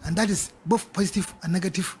 and that is both positive and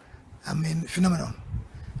negative, phenomenon.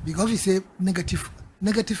 Because we say negative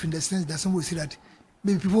in the sense that some will say that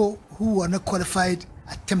maybe people who are not qualified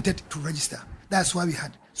attempted to register. That's why we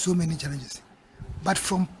had so many challenges. But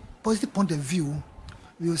from positive point of view,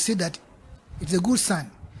 we will say that it's a good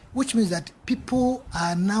sign, which means that people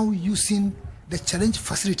are now using the challenge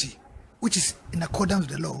facility, which is in accordance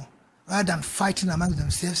with the law, rather than fighting among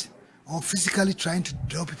themselves or physically trying to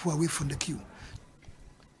draw people away from the queue.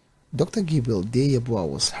 Dr. Gabriel Deyebua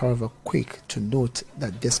was, however, quick to note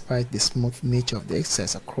that despite the smooth nature of the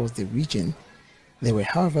exercise across the region, there were,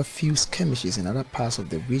 however, few skirmishes in other parts of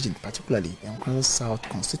the region, particularly in Kwara South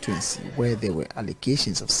constituency, where there were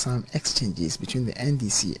allegations of some exchanges between the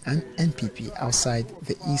NDC and NPP outside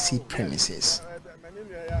the EC premises.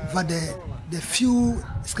 But the few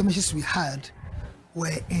skirmishes we had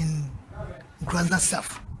were in Kwara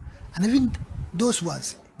South, and even those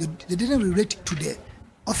ones, they didn't relate to the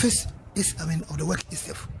office of the work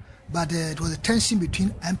itself, but it was a tension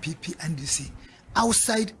between NPP and NDC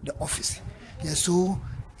outside the office. Yeah, so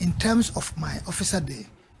in terms of my officer there,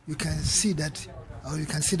 you can see that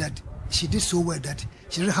she did so well that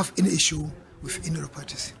she didn't have any issue with any of the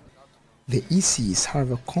parties. The EC is,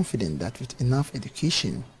 however, confident that with enough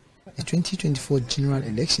education, the 2024 general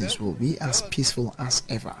elections will be as peaceful as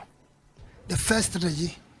ever. The first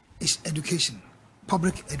strategy is education,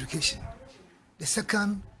 public education. The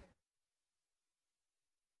second.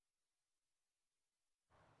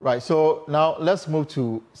 Right, so now let's move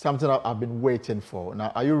to something that I've been waiting for.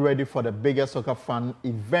 Now, are you ready for the biggest soccer fan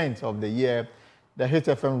event of the year? The Hit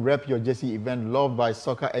FM Rep Your Jersey event, loved by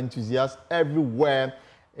soccer enthusiasts everywhere,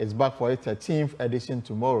 is back for its 13th edition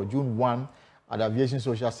tomorrow, June 1, at the Aviation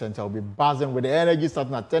Social Center. Will be buzzing with the energy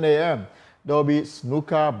starting at 10 a.m. There will be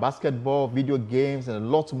snooker, basketball, video games, and a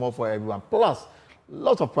lot more for everyone. Plus,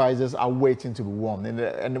 lots of prizes are waiting to be won.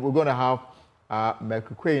 And we're going to have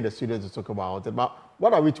Mercury Quay in the studio to talk about it. But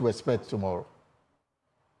what are we to expect tomorrow?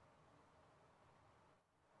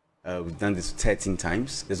 We've done this 13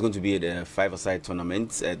 times. There's going to be a five-a-side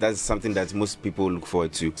tournament. That's something that most people look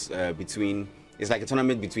forward to. It's like a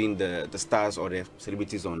tournament between the stars or the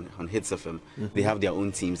celebrities on Hits FM. They have their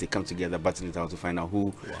own teams. They come together, battle it out to find out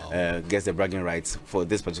who gets the bragging rights for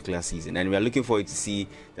this particular season. And we are looking forward to see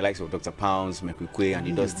the likes of Dr. Pounds, Mercury Quay,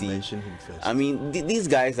 and Dusty. I mean, these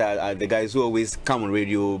guys are the guys who always come on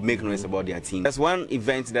radio, make noise about their team. That's one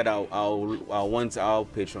event that I want our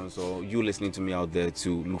patrons or you listening to me out there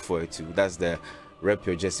to look forward to. That's the Rep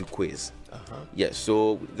Your Jersey quiz. Yes,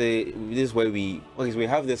 so this is where we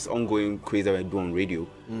have this ongoing quiz that we do on radio.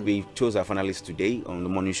 We chose our finalists today on the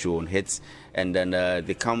morning show on Hits, and then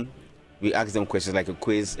they come. We ask them questions like a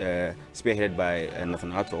quiz spearheaded by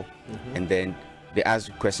Nathan Atto, and then they ask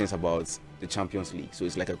questions about the Champions League. So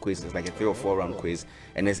it's like a quiz. It's like a 3 or 4 round quiz,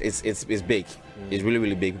 and it's big. It's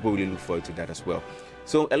really big. People really look forward to that as well.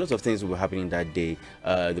 So a lot of things will be happening that day.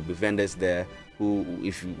 There'll be vendors there. Who,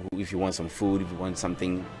 if you want some food, if you want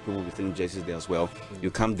something, people will be selling jerseys there as well. You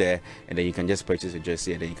come there and then you can just purchase a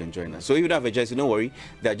jersey and then you can join us. So if you don't have a jersey, don't worry.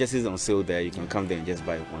 There are jerseys on sale there. You can come there and just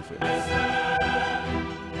buy one for yourself.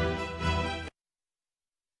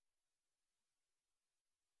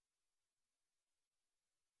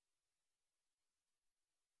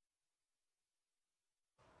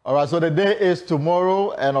 All right, so the day is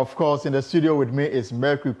tomorrow, and of course, in the studio with me is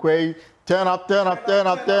Mercury Quay. Turn up. Good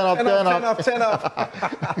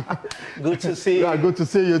to see you. Yeah, good to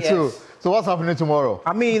see you too. So what's happening tomorrow?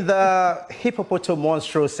 I mean, the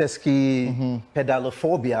hippopotamonstrosesky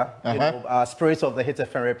pedalophobia, spirits of the Hits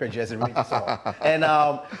FM Rep Your Jersey reaches all. And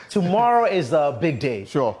tomorrow is a big day.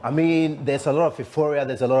 Sure. I mean, there's a lot of euphoria,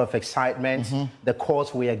 there's a lot of excitement. The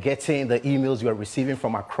calls we are getting, the emails we are receiving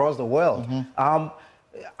from across the world.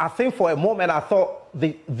 I think for a moment I thought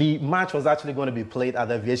the match was actually going to be played at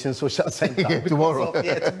the Aviation Social Center. Tomorrow.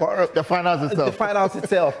 Tomorrow. The finals itself. The finals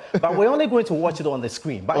itself. But we're only going to watch it on the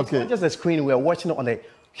screen. But it's not just the screen, we're watching it on a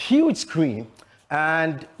huge screen.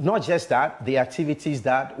 And not just that, the activities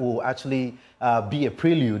that will actually be a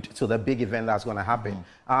prelude to the big event that's going to happen.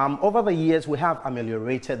 Over the years, we have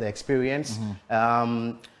ameliorated the experience.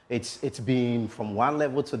 It's been from one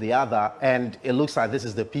level to the other, and it looks like this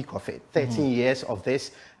is the peak of it. 13 years of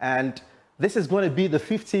this, and this is going to be the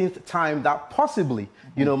 15th time that possibly,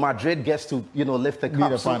 Madrid gets to, lift the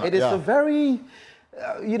cup. So it is a very,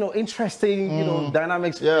 interesting,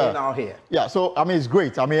 dynamics playing out here. Yeah, so, I mean, it's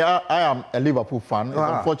great. I mean, I am a Liverpool fan. It's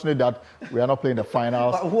unfortunate that we are not playing the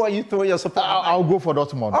finals. But who are you throwing your support? I'll go for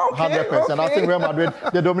Dortmund, 100%. I think Real Madrid,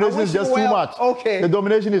 the domination is just too much. The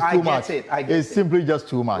domination is too much. It's simply just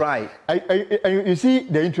too much. Right. You see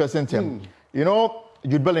the interesting thing.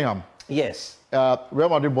 Jude Bellingham. Yes. Real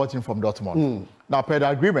Madrid bought him from Dortmund. Now, per the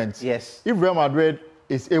agreement, if Real Madrid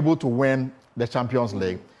is able to win the Champions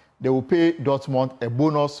League, they will pay Dortmund a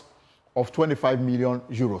bonus of 25 million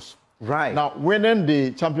euros. Right. Now, winning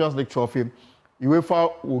the Champions League trophy,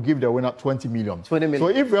 UEFA will give the winner 20 million. 20 million. So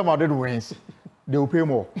if Real Madrid wins, they will pay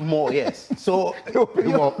more. More, yes. So they will pay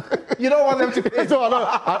more. You don't want them to pay. So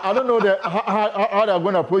I don't know how they are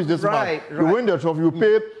going to approach this match. You win the trophy, you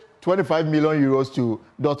pay 25 million euros to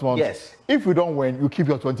Dortmund. Yes. If you don't win, you keep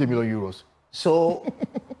your 20 million euros. So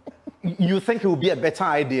you think it would be a better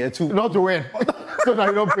idea to not to win, so that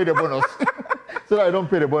you don't pay the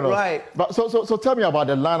bonus. Right. But so tell me about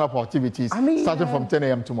the lineup of activities starting from 10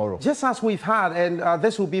 a.m. tomorrow. Just as we've had, and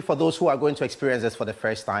this will be for those who are going to experience this for the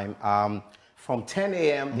first time. From 10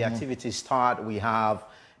 a.m. the activities start. We have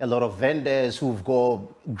a lot of vendors who've got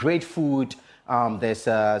great food. There's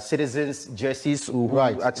citizens jerseys who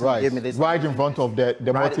actually gave me this. Right in front of the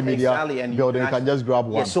multimedia building. You can just grab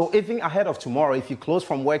one. Yeah, so even ahead of tomorrow, if you close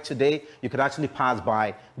from work today, you could actually pass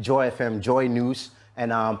by Joy FM, Joy News,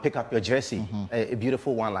 and pick up your jersey, a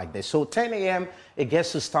beautiful one like this. So 10 a.m. it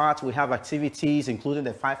gets to start. We have activities, including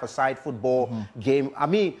the five-a-side football game. I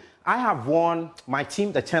mean, I have won, my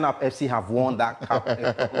team, the Turn Up FC, have won that cup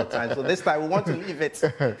a couple of times. So this time we want to leave it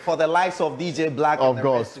for the likes of DJ Black and the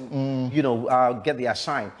rest to, get their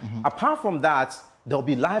shine. Apart from that, there'll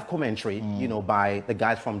be live commentary, by the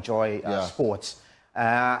guys from Joy Sports.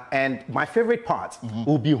 And my favorite part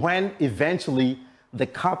will be when eventually the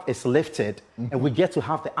cup is lifted and we get to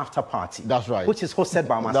have the after party. That's right. Which is hosted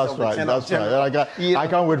by myself. That's right. I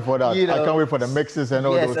can't wait for that. I can't wait for the mixes and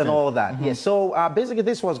all those things. Yes, and all that. Yes. So basically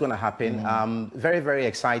this was going to happen. Very, very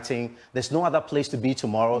exciting. There's no other place to be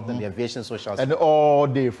tomorrow than the Aviation Social Center. And all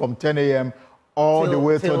day from 10 a.m. all the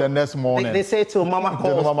way till the next morning. They say till Mama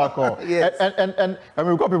calls. Till Mama call. Yes. And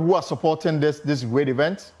we've got people who are supporting this great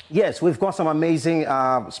event. Yes, we've got some amazing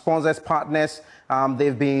sponsors, partners.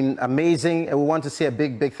 They've been amazing. And we want to say a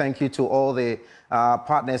big thank you to all the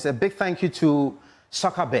partners. A big thank you to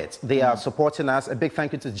SoccerBet. They are supporting us. A big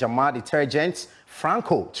thank you to Jamar Detergents,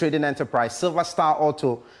 Franco Trading Enterprise, Silver Star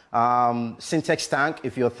Auto, Syntex Tank.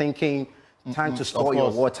 If you're thinking tank to store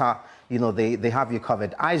your water, you know, they have you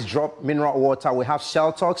covered. Ice Drop Mineral Water. We have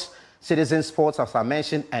Shell Talks, Citizen Sports, as I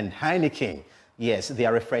mentioned, and Heineken. Yes, they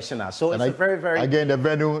are refreshing us. So it's a very... Again, the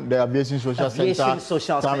venue, the Aviation Social Center,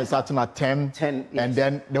 time is starting at 10. 10, yes. And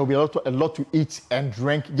then there will be a lot to eat and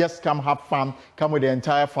drink. Just come have fun. Come with the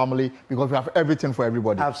entire family because we have everything for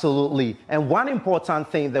everybody. Absolutely. And one important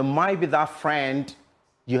thing, there might be that friend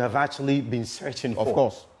you have actually been searching for. Of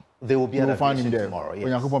course. They will be you at will find him there tomorrow. Yes. You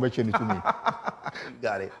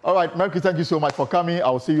got it. All right, Merky, thank you so much for coming. I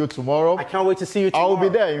will see you tomorrow. I can't wait to see you tomorrow. I will be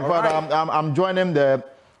there. In fact, I'm joining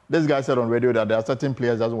this guy said on radio that there are certain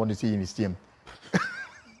players that doesn't want to see in his team.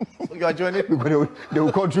 You are joining? Because they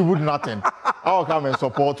will contribute nothing. I'll come and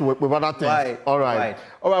support with other things. Right. All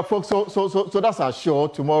right, folks. So that's our show.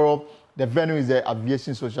 Tomorrow, the venue is the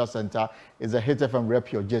Aviation Social Center. It's a Hit FM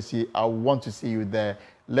Rep Your Jersey. I want to see you there.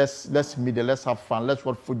 Let's meet there. Let's have fun. Let's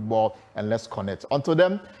watch football and let's connect. Until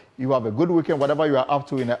then, you have a good weekend. Whatever you are up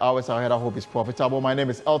to in the hours ahead, I hope it's profitable. My name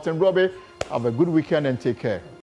is Elton Robbie. Have a good weekend and take care.